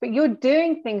women, but you're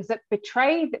doing things that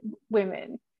betray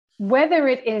women, whether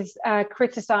it is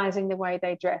criticizing the way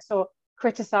they dress, or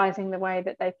criticizing the way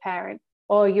that they parent,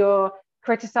 or you're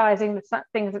criticizing the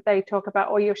things that they talk about,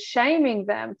 or you're shaming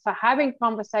them for having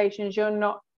conversations, you're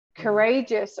not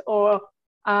courageous, or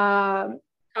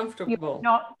comfortable.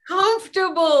 Not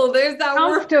comfortable. There's that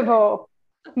comfortable.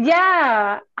 Word.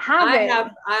 Yeah, I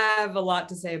have a lot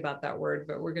to say about that word,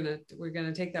 but we're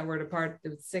gonna take that word apart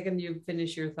the second you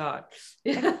finish your thought.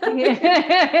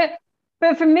 Yeah.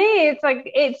 But for me, it's like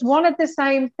it's one of the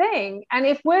same thing. And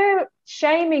if we're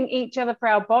shaming each other for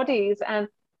our bodies, and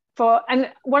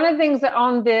one of the things that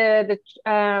on the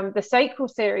Sacral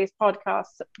series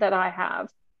podcast that I have,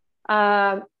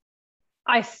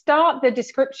 I start the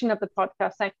description of the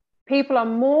podcast saying people are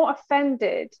more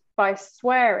offended by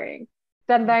swearing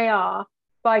than they are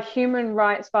by human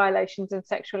rights violations and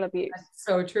sexual abuse. That's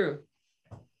so true.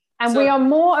 And we are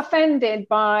more offended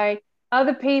by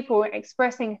other people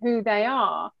expressing who they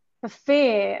are for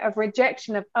fear of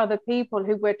rejection of other people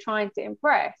who we're trying to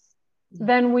impress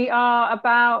than we are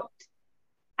about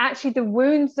actually the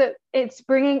wounds that it's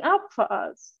bringing up for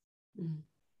us.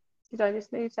 Did I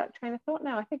just lose that train of thought?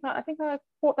 No, I think I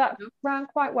caught that round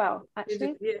quite well,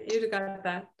 actually. You got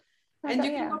that. And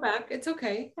you can go back. It's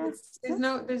okay.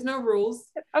 There's no rules.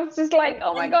 I was just like,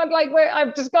 oh my God, like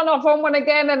I've just gone off on one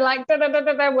again, and like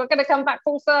we're gonna come back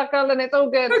full circle, and it's all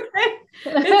good. Okay.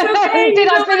 It's okay.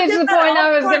 Did I finish the point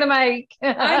I was gonna make?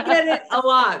 I get it a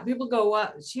lot. People go,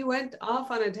 "What? She went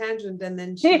off on a tangent, and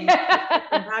then she came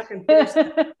back and finished.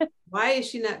 Why is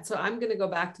she not?" So I'm gonna go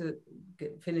back to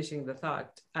finishing the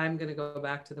thought. I'm gonna go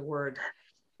back to the word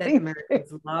that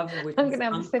Americans love. Which I'm gonna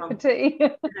have a sip of tea.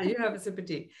 Yeah, you have a sip of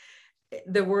tea.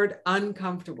 The word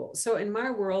uncomfortable. So in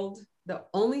my world, the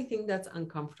only thing that's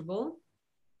uncomfortable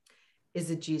is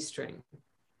a G-string.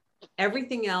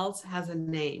 Everything else has a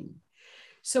name.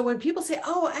 So when people say,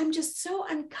 "Oh, I'm just so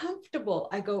uncomfortable,"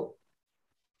 I go,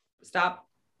 stop.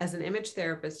 As an image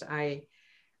therapist, I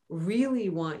really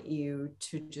want you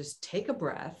to just take a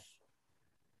breath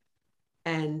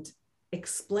and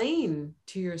explain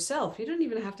to yourself. You don't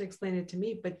even have to explain it to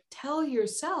me, but tell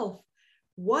yourself,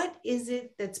 what is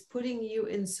it that's putting you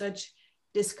in such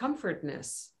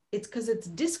discomfortness? It's because it's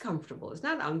discomfortable. It's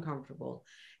not uncomfortable.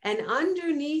 And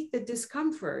underneath the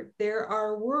discomfort, there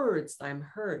are words. I'm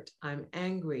hurt. I'm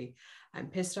angry. I'm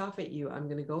pissed off at you. I'm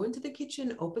going to go into the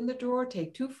kitchen, open the drawer,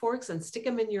 take 2 forks and stick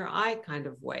them in your eye kind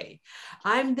of way.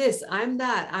 I'm this, I'm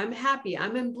that. I'm happy.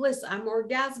 I'm in bliss. I'm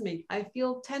orgasmic. I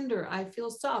feel tender. I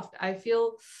feel soft. I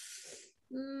feel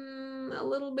a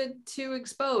little bit too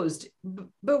exposed,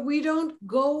 but we don't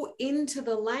go into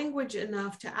the language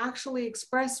enough to actually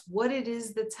express what it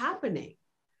is that's happening.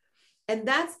 And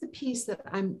that's the piece that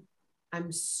I'm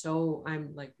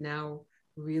like now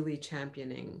really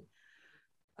championing,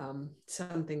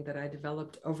 something that I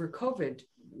developed over COVID,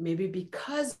 maybe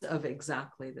because of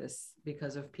exactly this,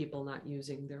 because of people not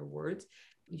using their words.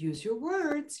 Use your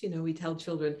words. We tell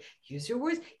children, use your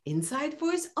words, inside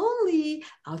voice only,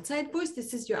 outside voice.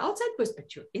 This is your outside voice,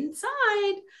 but you're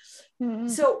inside. Mm-hmm.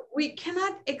 So we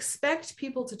cannot expect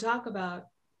people to talk about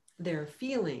their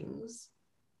feelings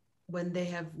when they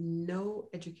have no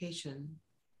education,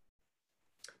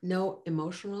 no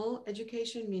emotional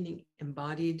education, meaning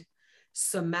embodied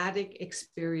somatic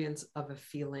experience of a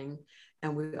feeling.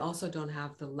 And we also don't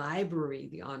have the library,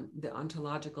 the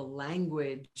ontological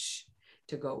language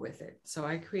to go with it. So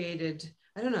I created,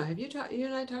 I don't know, have you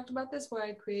and I talked about this, where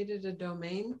I created a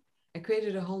domain? I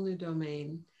created a whole new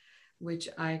domain, which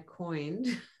I coined.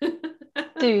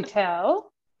 Do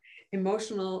tell.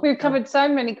 Emotional. We've covered so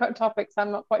many topics.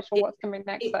 I'm not quite sure what's coming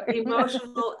next.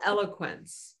 Emotional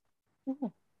eloquence.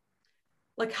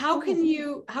 Like how can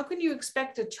you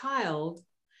expect a child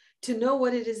to know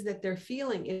what it is that they're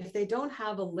feeling if they don't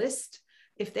have a list,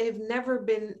 if they've never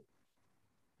been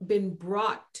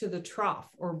brought to the trough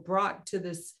or brought to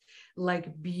this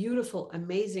like beautiful,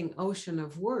 amazing ocean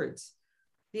of words?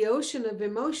 The ocean of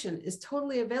emotion is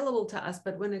totally available to us,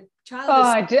 but when a child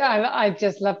I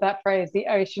just love that phrase, the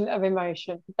ocean of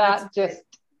emotion. That just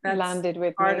landed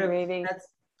with me, really. That's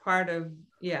part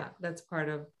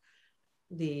of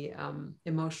the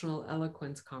emotional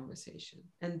eloquence conversation.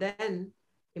 And then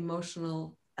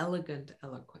emotional elegant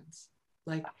eloquence.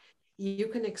 Like you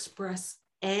can express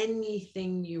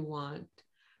anything you want,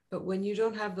 but when you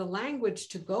don't have the language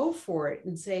to go for it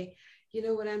and say,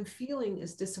 what I'm feeling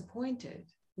is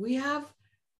disappointed.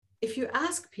 If you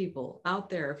ask people out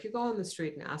there, if you go on the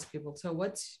street and ask people, so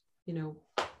what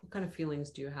kind of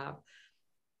feelings do you have?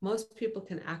 Most people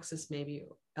can access, maybe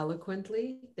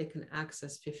eloquently, they can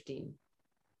access 15.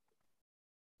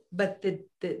 But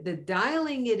the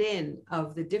dialing it in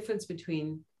of the difference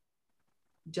between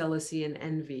jealousy and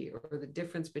envy, or the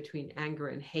difference between anger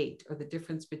and hate, or the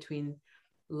difference between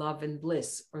love and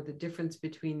bliss, or the difference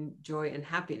between joy and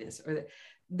happiness,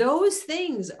 those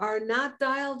things are not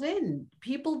dialed in.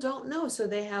 People don't know. So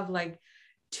they have like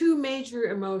two major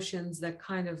emotions that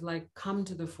kind of like come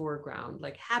to the foreground.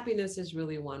 Like happiness is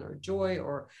really one, or joy,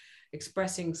 or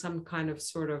expressing some kind of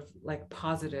sort of like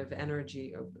positive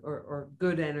energy or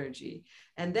good energy.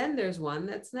 And then there's one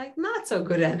that's like not so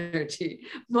good energy.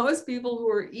 Most people who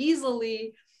are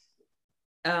easily,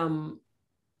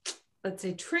 let's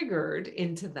say, triggered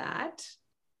into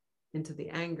the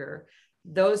anger,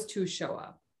 those two show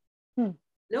up.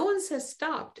 No one has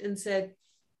stopped and said,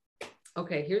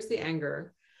 okay, here's the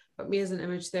anger. But me as an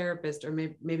image therapist, or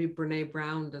maybe Brene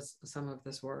Brown does some of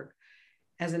this work.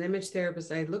 As an image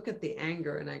therapist, I look at the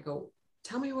anger and I go,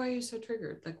 tell me why you're so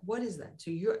triggered. Like, what is that? So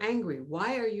you're angry.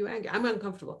 Why are you angry? I'm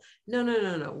uncomfortable.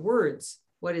 No. Words.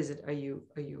 What is it? Are you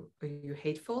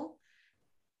hateful?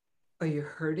 Are you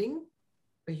hurting?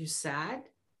 Are you sad?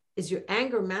 Is your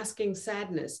anger masking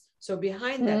sadness? So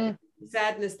behind that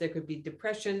sadness, there could be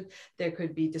depression, there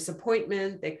could be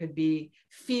disappointment, there could be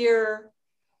fear.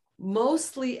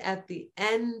 Mostly at the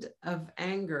end of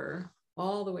anger,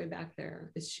 all the way back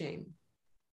there, is shame.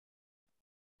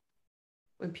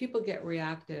 When people get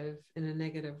reactive in a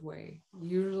negative way,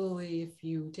 usually if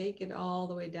you take it all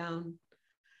the way down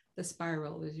the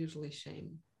spiral, there's usually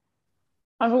shame.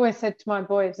 I've always said to my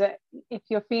boys that if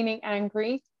you're feeling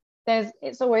angry,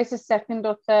 it's always a second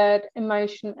or third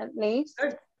emotion at least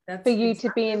for you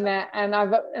to be in there.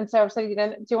 And so I've said,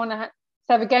 do you want to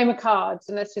have a game of cards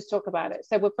and let's just talk about it?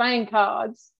 So we're playing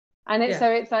cards, and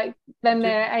so it's like then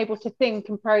they're able to think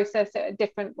and process it a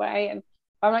different way. And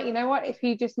I'm like, you know what? If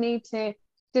you just need to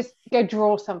just go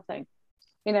draw something,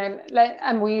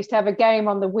 and we used to have a game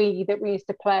on the Wii that we used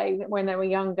to play when they were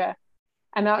younger.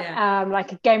 And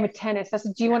like a game of tennis. I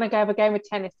said, do you want to go have a game of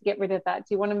tennis to get rid of that? Do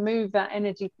you want to move that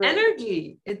energy through?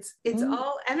 Energy. It's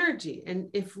all energy. And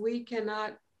if we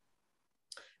cannot,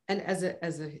 and as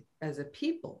a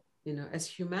people, as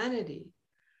humanity,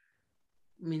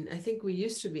 I mean, I think we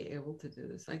used to be able to do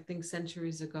this. I think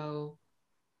centuries ago,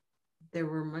 there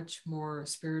were much more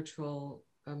spiritual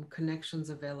connections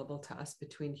available to us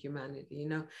between humanity.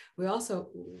 We also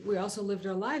lived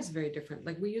our lives very different.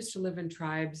 Like we used to live in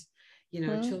tribes.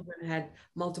 Children had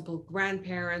multiple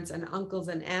grandparents and uncles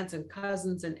and aunts and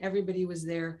cousins, and everybody was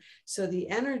there. So the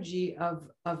energy of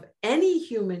any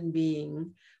human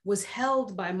being was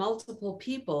held by multiple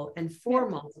people and for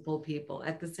multiple people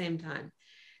at the same time.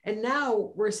 And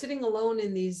now we're sitting alone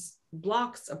in these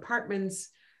blocks, apartments.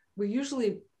 We're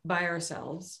usually by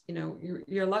ourselves.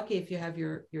 You're lucky if you have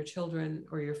your children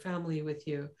or your family with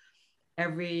you.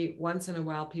 Every once in a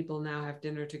while, people now have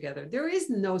dinner together. There is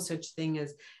no such thing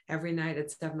as every night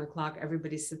at 7:00,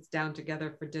 everybody sits down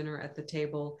together for dinner at the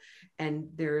table, and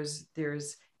there's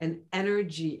an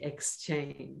energy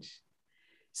exchange.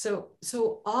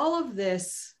 So all of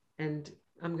this, and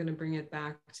I'm going to bring it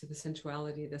back to the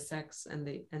sensuality, the sex, and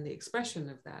the expression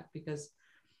of that, because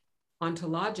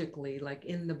ontologically, like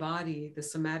in the body, the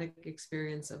somatic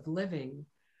experience of living,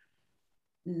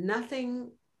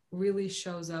 nothing really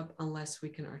shows up unless we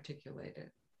can articulate it.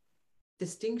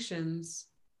 Distinctions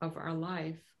of our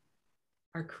life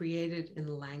are created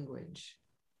in language.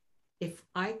 If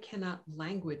I cannot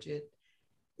language it,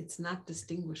 it's not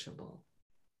distinguishable.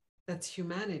 That's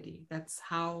humanity. That's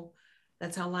how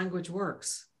language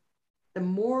works. The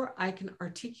more I can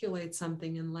articulate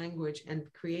something in language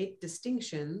and create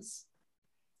distinctions,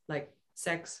 like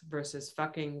sex versus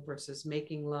fucking versus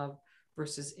making love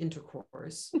versus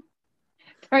intercourse.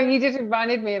 You just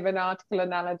reminded me of an article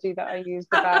analogy that I used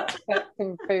about sex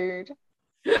and food.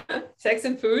 Sex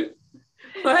and food?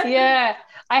 What? Yeah,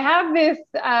 I have this.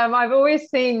 I've always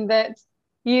seen that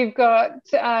you've got.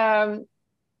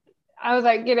 I was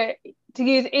like, to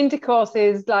use intercourse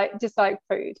is like just like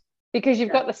food, because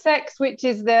you've got the sex, which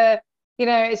is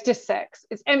it's just sex.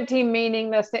 It's empty,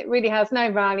 meaningless. It really has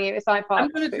no value. It's like I'm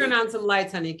going to turn on some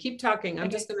lights, honey. Keep talking. I'm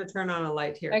just going to turn on a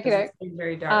light here. Okay. It's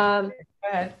very dark. Go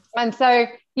ahead. And so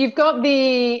you've got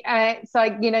it's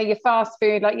like, your fast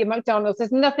food, like your McDonald's.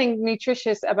 There's nothing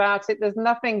nutritious about it. There's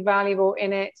nothing valuable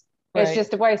in it. It's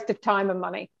just a waste of time and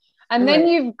money. And then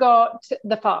you've got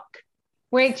the fuck,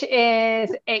 which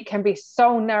is, it can be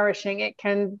so nourishing.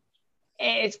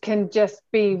 it can just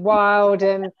be wild,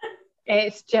 and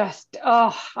it's just,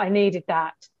 oh, I needed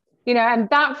that, and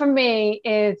that for me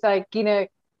is like,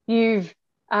 you've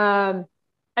I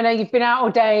know you've been out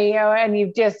all day, and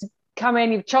you've just come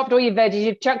in, you've chopped all your veggies,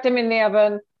 you've chucked them in the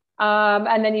oven,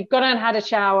 and then you've gone and had a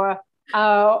shower,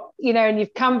 and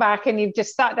you've come back and you've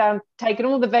just sat down, taken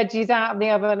all the veggies out of the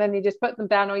oven, and you just put them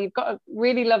down, or you've got a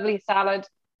really lovely salad,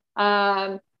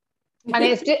 and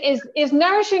it's just it's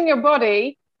nourishing your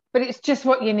body, but it's just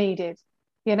what you needed,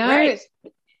 Right.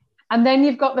 And then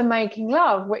you've got the making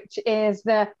love, which is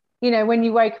when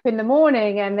you wake up in the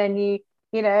morning, and then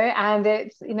and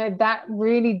it's, that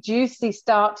really juicy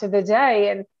start to the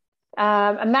day.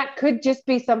 And that could just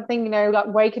be something, like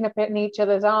waking up in each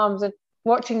other's arms and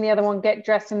watching the other one get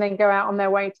dressed and then go out on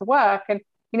their way to work. And,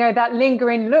 that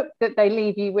lingering look that they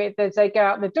leave you with as they go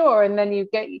out the door. And then you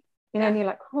get, and you're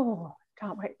like, oh, I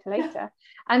can't wait till later.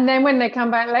 And then when they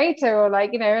come back later, or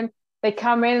like, and they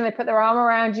come in and they put their arm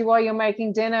around you while you're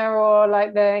making dinner, or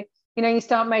like you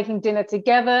start making dinner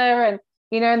together, and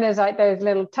and there's like those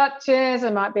little touches.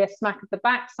 There might be a smack of the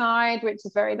backside, which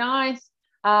is very nice,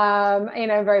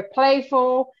 very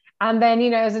playful. And then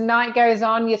as the night goes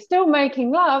on, you're still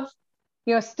making love.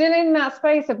 You're still in that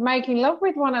space of making love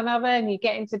with one another, and you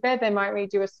get into bed, they might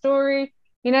read you a story,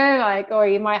 or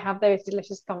you might have those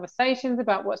delicious conversations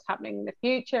about what's happening in the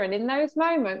future. And in those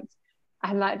moments,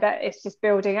 and like that, it's just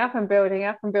building up and building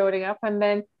up and building up. And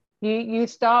then you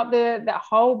start that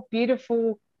whole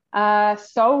beautiful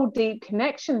soul deep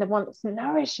connection, the one that's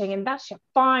nourishing. And that's your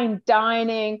fine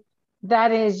dining.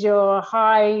 That is your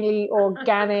highly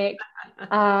organic,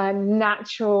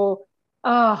 natural,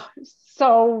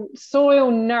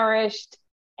 soil nourished,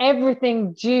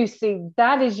 everything juicy.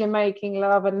 That is your making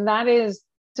love. And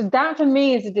that for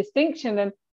me is a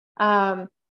distinction. And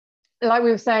like we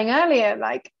were saying earlier,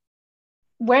 like,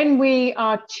 when we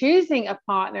are choosing a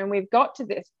partner and we've got to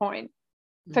this point,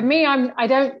 for me,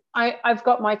 I've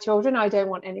got my children. I don't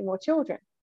want any more children.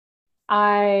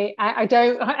 I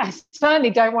certainly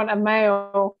don't want a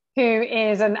male who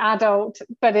is an adult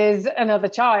but is another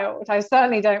child. I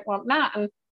certainly don't want that. And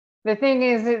the thing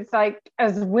is, it's like,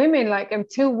 as women, like,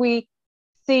 until we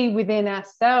see within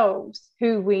ourselves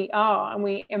who we are and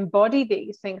we embody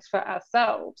these things for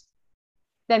ourselves,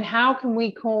 then how can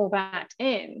we call that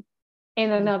in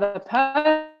another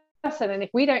person? And if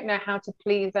we don't know how to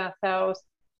please ourselves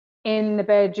in the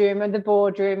bedroom and the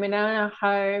boardroom and in our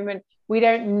home, and we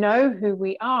don't know who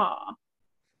we are,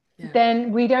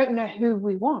 then we don't know who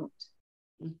we want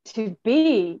to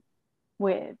be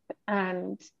with.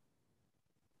 And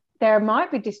there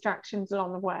might be distractions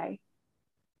along the way,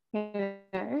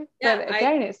 but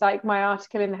again, it's like my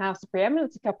article in the House of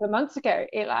Preeminence a couple of months ago.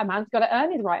 A man's got to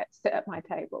earn his right to sit at my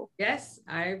table. Yes,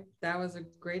 that was a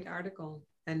great article,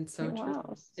 and so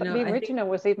true. So the original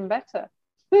was even better.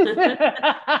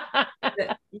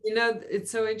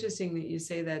 It's so interesting that you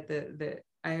say that.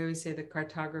 I always say the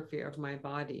cartography of my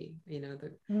body.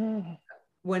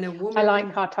 When a woman, I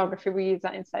like cartography. We use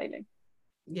that in sailing.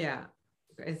 Yeah,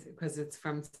 because it's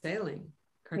from sailing.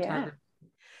 Cartography.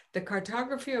 The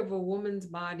cartography of a woman's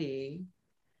body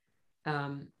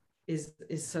is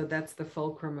so that's the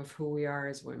fulcrum of who we are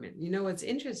as women. What's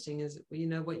interesting is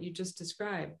what you just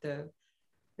described, the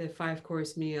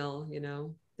 5-course meal,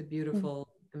 the beautiful,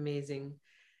 amazing,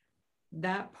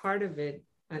 that part of it,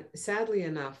 sadly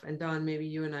enough, and Dawn, maybe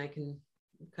you and I can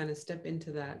kind of step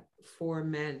into that for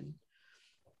men.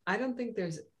 I don't think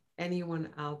there's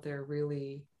anyone out there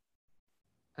really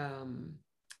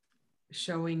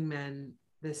showing men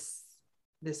this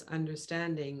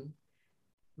understanding,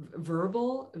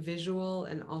 verbal, visual,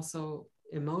 and also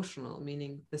emotional,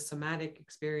 meaning the somatic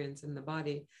experience in the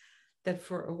body, that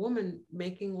for a woman,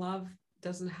 making love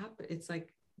doesn't happen. It's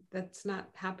like, that's not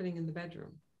happening in the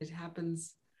bedroom. It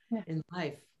happens in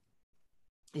life.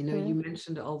 You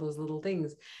mentioned all those little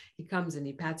things. He comes and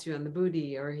he pats you on the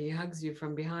booty, or he hugs you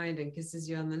from behind and kisses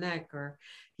you on the neck, or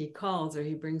he calls, or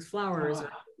he brings flowers,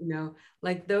 or,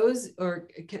 like those, or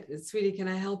sweetie, can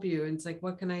I help you? And it's like,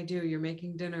 what can I do? You're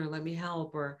making dinner. Let me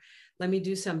help, or let me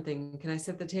do something. Can I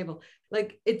set the table?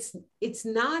 Like, it's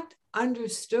not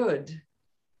understood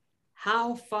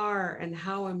how far and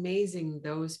how amazing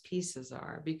those pieces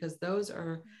are, because those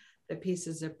are the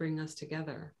pieces that bring us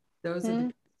together. Those are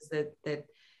the pieces that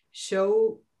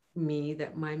show me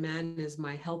that my man is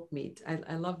my helpmeet.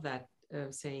 I love that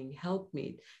saying,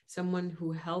 helpmeet, someone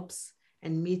who helps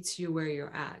and meets you where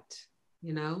you're at,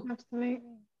 Absolutely.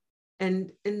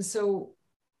 And so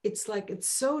it's like,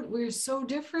 we're so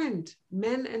different.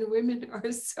 Men and women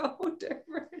are so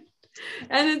different.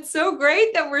 And it's so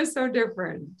great that we're so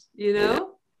different, The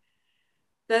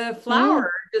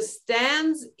flower just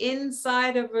stands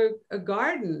inside of a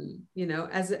garden, you know,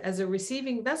 as a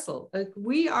receiving vessel. Like,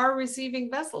 we are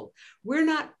receiving vessels. We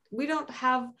don't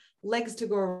have legs to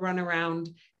go run around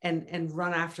and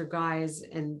run after guys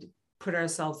and put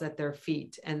ourselves at their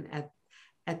feet and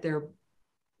at their,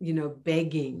 you know,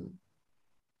 begging.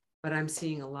 But I'm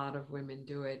seeing a lot of women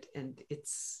do it, and it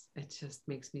just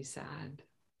makes me sad.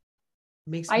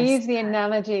 I use the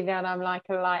analogy that I'm like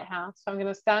a lighthouse. So I'm going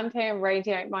to stand here and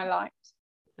radiate my light.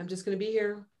 I'm just going to be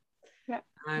here. Yeah.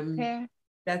 I'm here.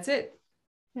 That's it.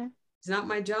 Yeah. It's not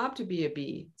my job to be a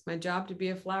bee. It's my job to be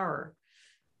a flower.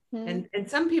 Mm. And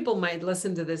some people might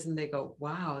listen to this and they go,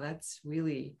 wow, that's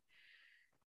really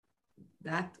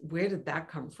where did that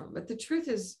come from? But the truth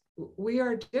is, we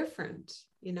are different.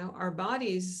 You know, our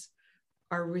bodies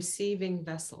are receiving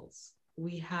vessels.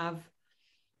 We have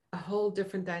a whole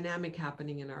different dynamic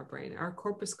happening in our brain. Our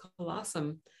corpus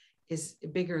callosum is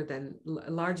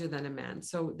larger than a man.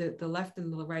 So the left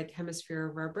and the right hemisphere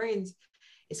of our brains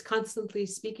is constantly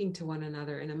speaking to one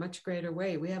another in a much greater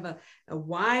way. We have a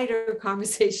wider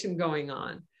conversation going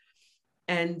on,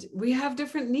 and we have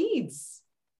different needs.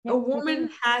 A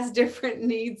woman has different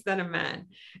needs than a man,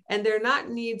 and they're not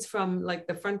needs from like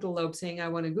the frontal lobe saying, I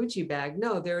want a Gucci bag.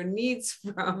 No, they're needs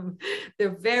from the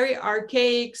very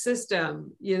archaic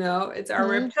system. You know, it's our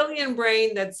reptilian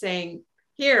brain that's saying,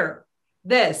 here,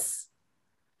 this.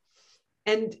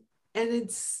 And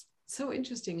it's so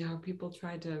interesting how people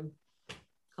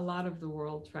a lot of the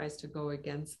world tries to go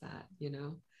against that, you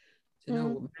know, to know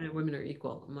men and women are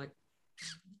equal. I'm like,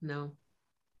 no.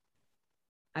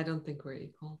 I don't think we're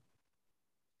equal.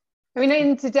 I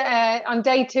mean, today, on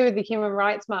day 2 of the Human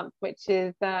Rights Month, which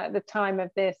is the time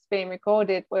of this being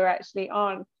recorded, we're actually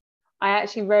on. I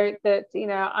actually wrote that, you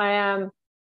know,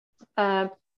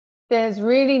 there's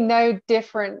really no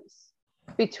difference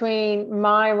between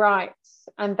my rights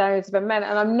and those of a man.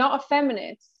 And I'm not a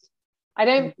feminist. I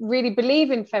don't really believe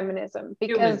in feminism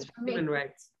because human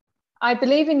rights. I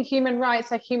believe in human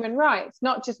rights are human rights,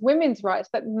 not just women's rights,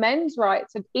 but men's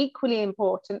rights are equally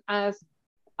important as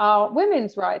our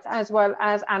women's rights, as well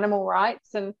as animal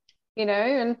rights. And, you know,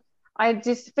 and I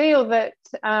just feel that,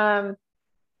 and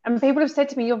people have said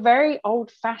to me, you're very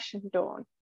old fashioned, Dawn.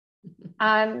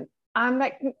 And I'm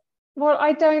like, well,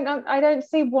 I don't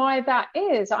see why that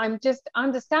is. I'm just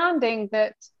understanding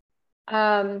that,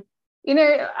 you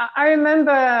know, I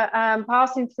remember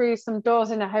passing through some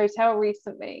doors in a hotel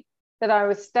recently that I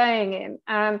was staying in,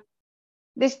 and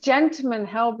this gentleman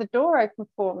held the door open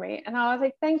for me, and I was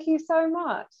like, thank you so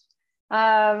much.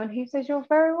 And he says, you're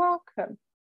very welcome.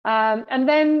 And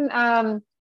then,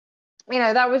 you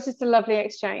know, that was just a lovely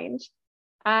exchange.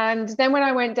 And then when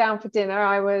I went down for dinner,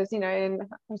 I was, you know, I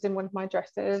was in one of my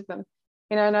dresses, and,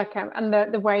 you know, and I came, and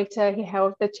the waiter, he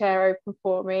held the chair open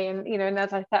for me, and, you know, and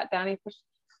as I sat down, he pushed.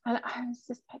 And I was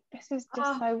just like, this is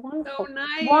just so wonderful. So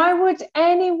nice. Why would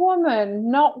any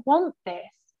woman not want this?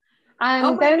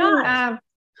 And then,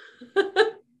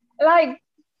 like,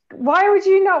 why would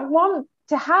you not want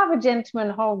to have a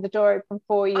gentleman hold the door open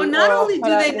for you? Oh, not only do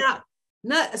they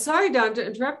not, sorry, Dawn, to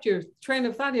interrupt your train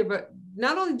of thought here, but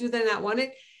not only do they not want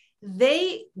it,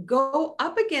 they go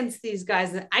up against these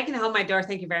guys. I can hold my door.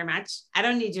 Thank you very much. I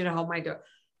don't need you to hold my door.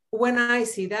 When I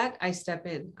see that, I step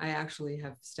in. I actually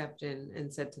have stepped in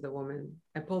and said to the woman,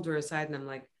 I pulled her aside and I'm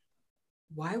like,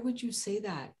 why would you say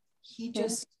that? He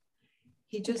just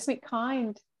be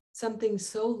kind. Something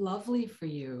so lovely for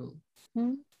you.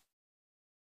 And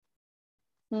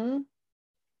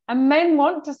men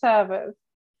want to serve us.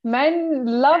 Men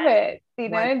love it. You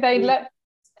know, they love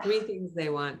 3 things they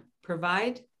want: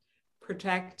 provide,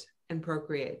 protect, and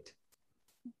procreate.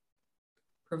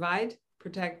 Provide,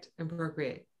 protect, and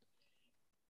procreate.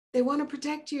 They want to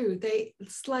protect you.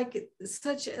 It's like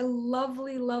such a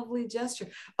lovely, lovely gesture.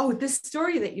 Oh, this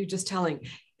story that you're just telling.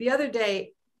 The other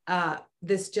day,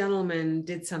 this gentleman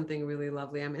did something really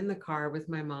lovely. I'm in the car with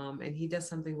my mom and he does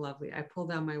something lovely. I pull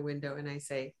down my window and I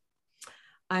say,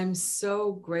 I'm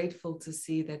so grateful to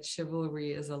see that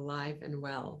chivalry is alive and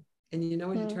well. And you know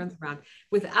what? He turns around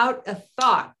without a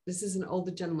thought. This is an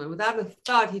older gentleman. Without a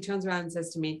thought, he turns around and says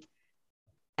to me,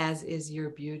 as is your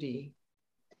beauty.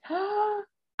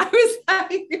 I was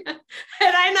like,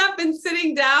 had I not been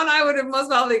sitting down, I would have most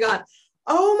probably gone,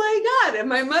 oh my God. And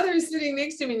my mother is sitting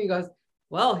next to me and he goes,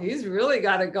 well, he's really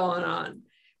got it going on.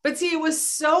 But see, it was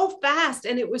so fast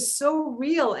and it was so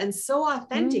real and so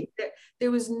authentic.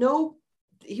 There was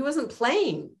he wasn't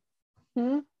playing.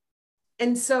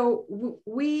 And so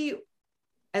we,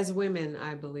 as women,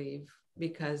 I believe,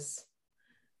 because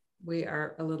we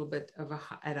are a little bit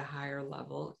at a higher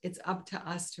level, it's up to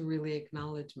us to really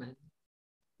acknowledge men.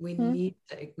 We need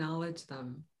to acknowledge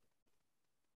them.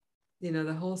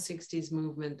 the whole 60s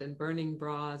movement and burning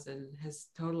bras, and has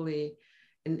totally,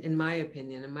 in my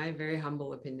opinion, in my very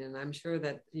humble opinion, I'm sure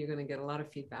that you're going to get a lot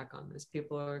of feedback on this.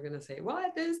 People are going to say,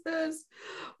 what is this?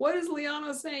 What is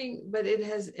Liana saying? But it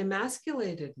has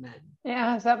emasculated men.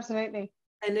 Yes, absolutely.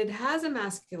 And it has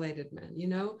emasculated men,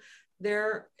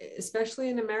 there, especially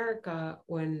in America,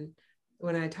 when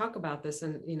I talk about this,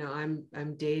 and,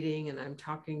 I'm dating and I'm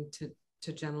talking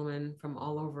to gentlemen from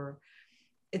all over,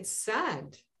 it's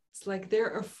sad. It's like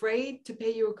they're afraid to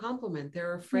pay you a compliment.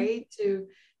 They're afraid to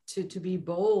be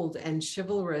bold and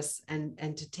chivalrous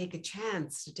and to take a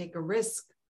chance, to take a risk,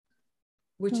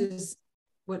 which is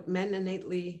what men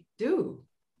innately do.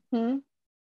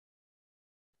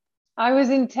 I was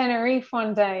in Tenerife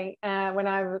one day when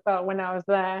I was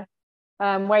there,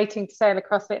 waiting to sail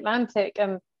across the Atlantic,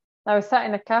 and I was sat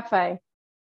in a cafe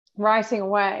writing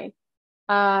away,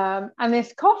 and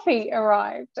this coffee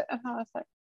arrived, and I was like,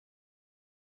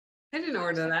 I didn't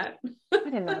order that. I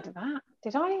didn't order that.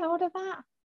 Did I order that?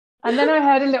 And then I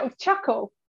heard a little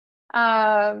chuckle.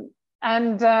 I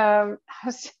was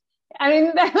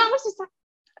just like,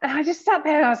 I just sat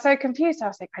there and I was so confused. I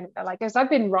was like, I don't know, like, because I've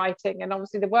been writing, and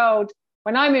obviously the world,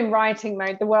 when I'm in writing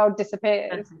mode, the world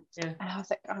disappears. Yeah. And I was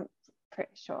like, I'm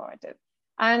pretty sure I did.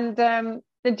 And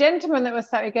the gentleman that was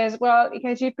sat, he goes,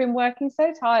 you've been working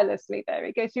so tirelessly there.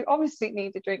 He goes, you obviously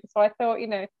need a drink. So I thought,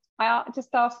 I just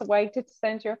asked the waiter to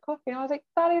send you a coffee. And I was like,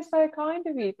 that is so kind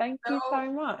of you. Thank you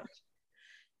so much.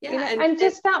 Yeah. And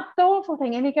just that thoughtful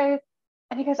thing. And he goes,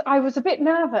 I was a bit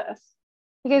nervous.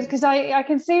 He goes, because I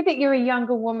can see that you're a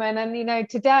younger woman, and,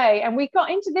 today, and we got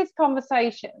into this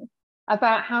conversation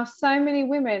about how so many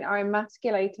women are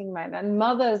emasculating men, and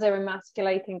mothers are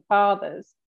emasculating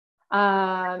fathers,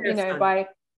 by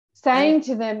saying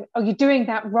to them, oh, you're doing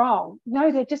that wrong.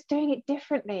 No, they're just doing it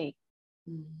differently.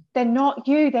 They're not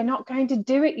you. They're not going to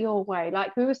do it your way.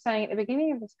 Like we were saying at the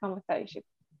beginning of this conversation,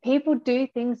 people do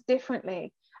things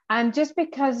differently. And just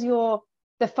because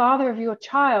the father of your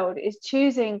child is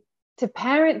choosing to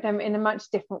parent them in a much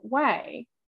different way,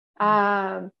 in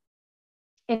a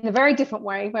very different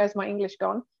way, where's my English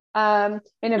gone?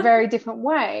 In a very different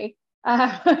way.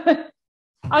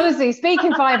 Honestly,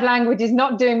 speaking 5 languages,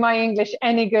 not doing my English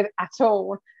any good at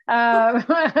all.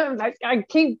 Like I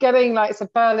keep getting like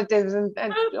superlatives and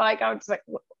like I was like,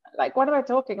 what am I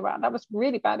talking about? That was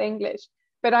really bad English.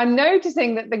 But I'm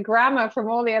noticing that the grammar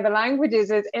from all the other languages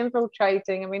is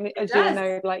infiltrating. I mean, as you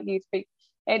know, like you speak,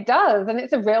 it does, and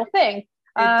it's a real thing.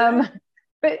 But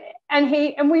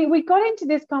we got into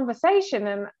this conversation,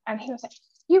 and he was like,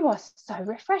 "You are so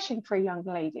refreshing for a young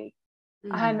lady,"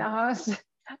 and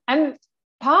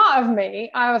part of me,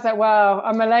 I was like, "Well,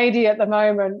 I'm a lady at the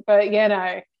moment, but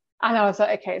and I was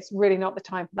like, okay, it's really not the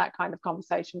time for that kind of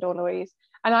conversation, Dawn Louise."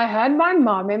 And I heard my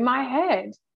mum in my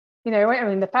head.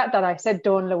 The fact that I said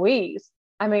Dawn Louise,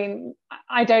 I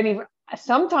don't even,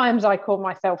 sometimes I call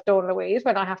myself Dawn Louise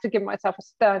when I have to give myself a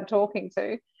stern talking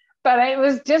to, but it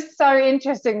was just so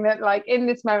interesting that like in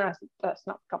this moment, I said, that's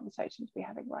not the conversation to be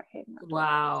having right here.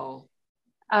 Wow.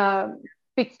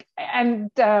 You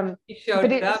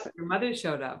showed up, your mother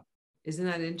showed up. Isn't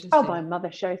that interesting? Oh, my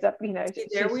mother shows up,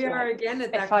 there we are like, again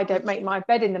at that. If I don't make my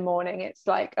bed in the morning, it's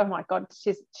like, oh my God,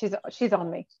 she's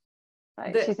on me.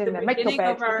 Like, she's in there. Make your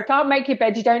bed. If you can't make your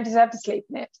bed, you don't deserve to sleep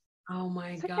in it. Oh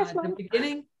my God. The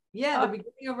beginning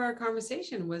of our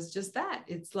conversation was just that.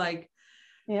 It's like,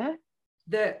 our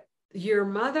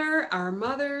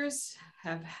mothers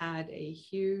have had a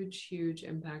huge, huge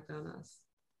impact on us.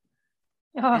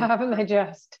 Oh, haven't they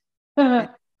just? And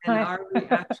are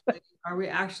we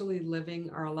actually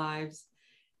living our lives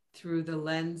through the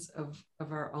lens of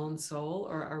our own soul,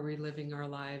 or are we living our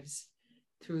lives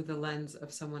through the lens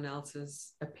of someone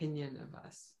else's opinion of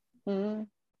us? And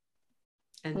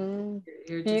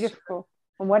you're beautiful.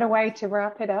 And what a way to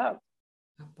wrap it up.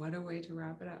 What a way to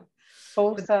wrap it up.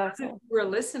 Full circle. We're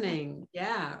listening.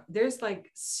 Yeah. There's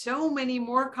like so many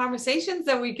more conversations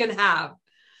that we can have.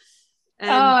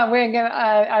 And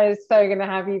I'm so gonna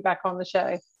have you back on the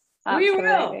show. Absolutely. We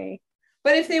will.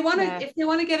 But if they want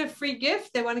to get a free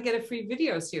gift, they want to get a free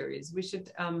video series. We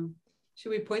should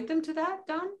we point them to that,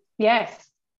 Dawn? Yes.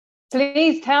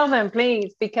 Please tell them,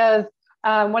 please, because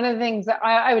one of the things that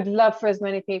I would love for as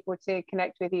many people to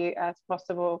connect with you as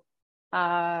possible.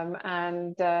 So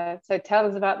tell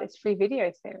us about this free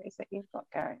video series that you've got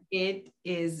going. It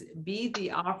is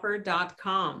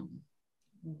betheoffer.com.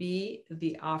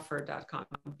 betheoffer.com.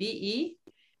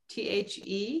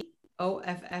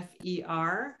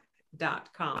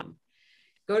 betheoffer.com.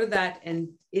 Go to that, and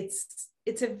it's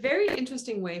a very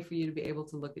interesting way for you to be able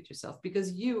to look at yourself,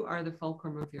 because you are the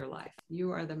fulcrum of your life.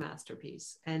 You are the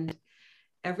masterpiece. And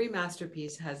every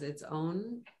masterpiece has its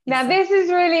own. Now, this is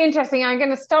really interesting. I'm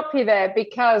going to stop you there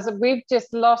because we've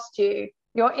just lost you.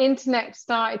 Your internet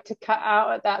started to cut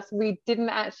out at that. So we didn't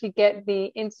actually get the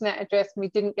internet address. And we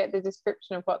didn't get the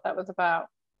description of what that was about.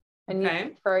 And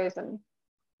you're frozen.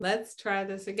 Let's try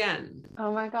this again.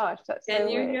 Oh my gosh, that's Can so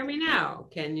you weird. hear me now?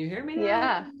 Can you hear me now?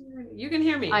 Yeah. You can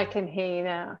hear me. I can hear you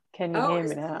now. Can you hear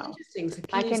me now? Interesting. So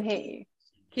I can hear you.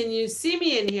 Can you see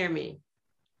me and hear me?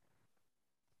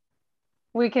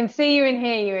 We can see you and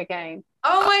hear you again.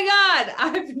 Oh my God. I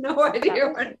have no idea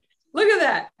what. Look at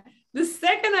that. The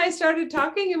second I started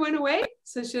talking, it went away.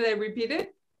 So should I repeat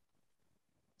it?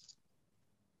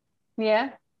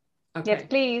 Yeah. Okay. Yes,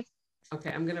 please.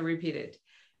 Okay, I'm going to repeat it.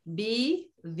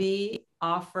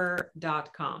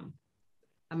 betheoffer.com.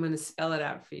 I'm going to spell it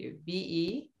out for you.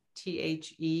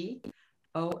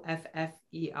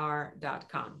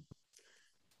 betheoffer.com.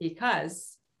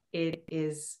 Because it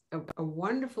is a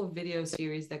wonderful video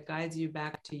series that guides you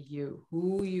back to you,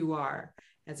 who you are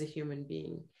as a human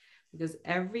being. Because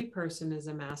every person is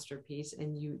a masterpiece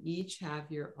and you each have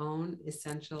your own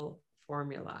essential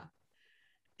formula.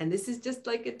 And this is just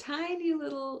like a tiny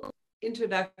little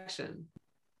introduction.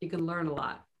 You can learn a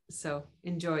lot. So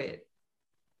enjoy it.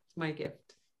 It's my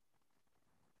gift.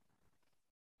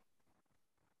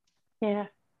 Yeah.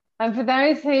 And for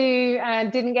those who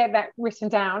didn't get that written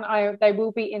down, they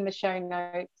will be in the show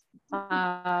notes.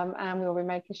 And we'll be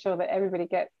making sure that everybody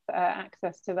gets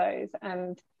access to those.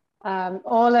 And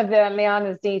all of the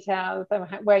Liana's details of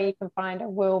where you can find her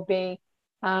will be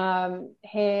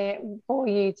here for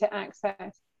you to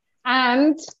access.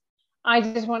 And I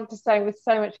just want to say with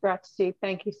so much gratitude,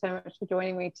 thank you so much for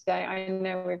joining me today. I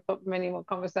know we've got many more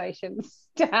conversations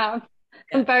to have,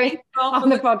 and both on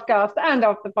the podcast and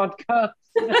off the podcast.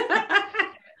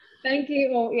 Thank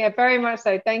you all. Yeah, very much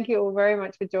so. Thank you all very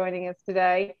much for joining us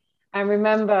today. And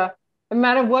remember, no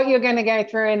matter what you're going to go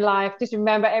through in life, just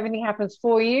remember everything happens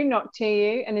for you, not to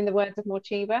you. And in the words of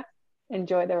Morchiba,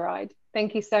 enjoy the ride.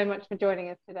 Thank you so much for joining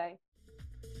us today.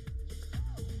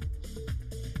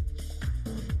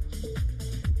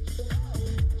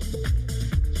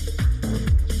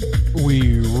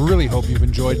 We really hope you've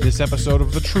enjoyed this episode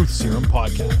of the Truth Serum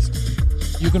podcast.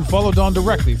 You can follow Dawn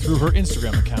directly through her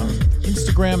Instagram account,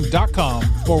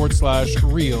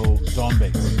 instagram.com/real Dawn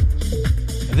Bates.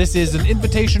 This is an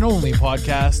invitation-only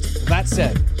podcast. That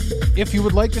said, if you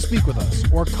would like to speak with us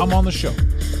or come on the show,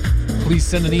 please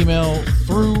send an email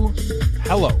through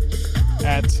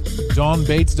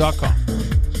hello@dawnbates.com.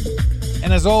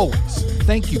 And as always,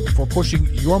 thank you for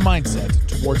pushing your mindset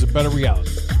towards a better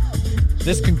reality.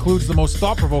 This concludes the most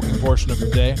thought-provoking portion of your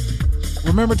day.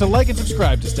 Remember to like and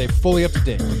subscribe to stay fully up to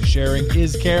date. Sharing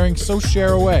is caring, so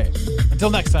share away. Until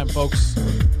next time, folks,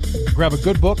 grab a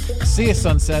good book, see a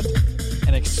sunset,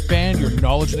 and expand your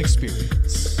knowledge and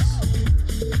experience.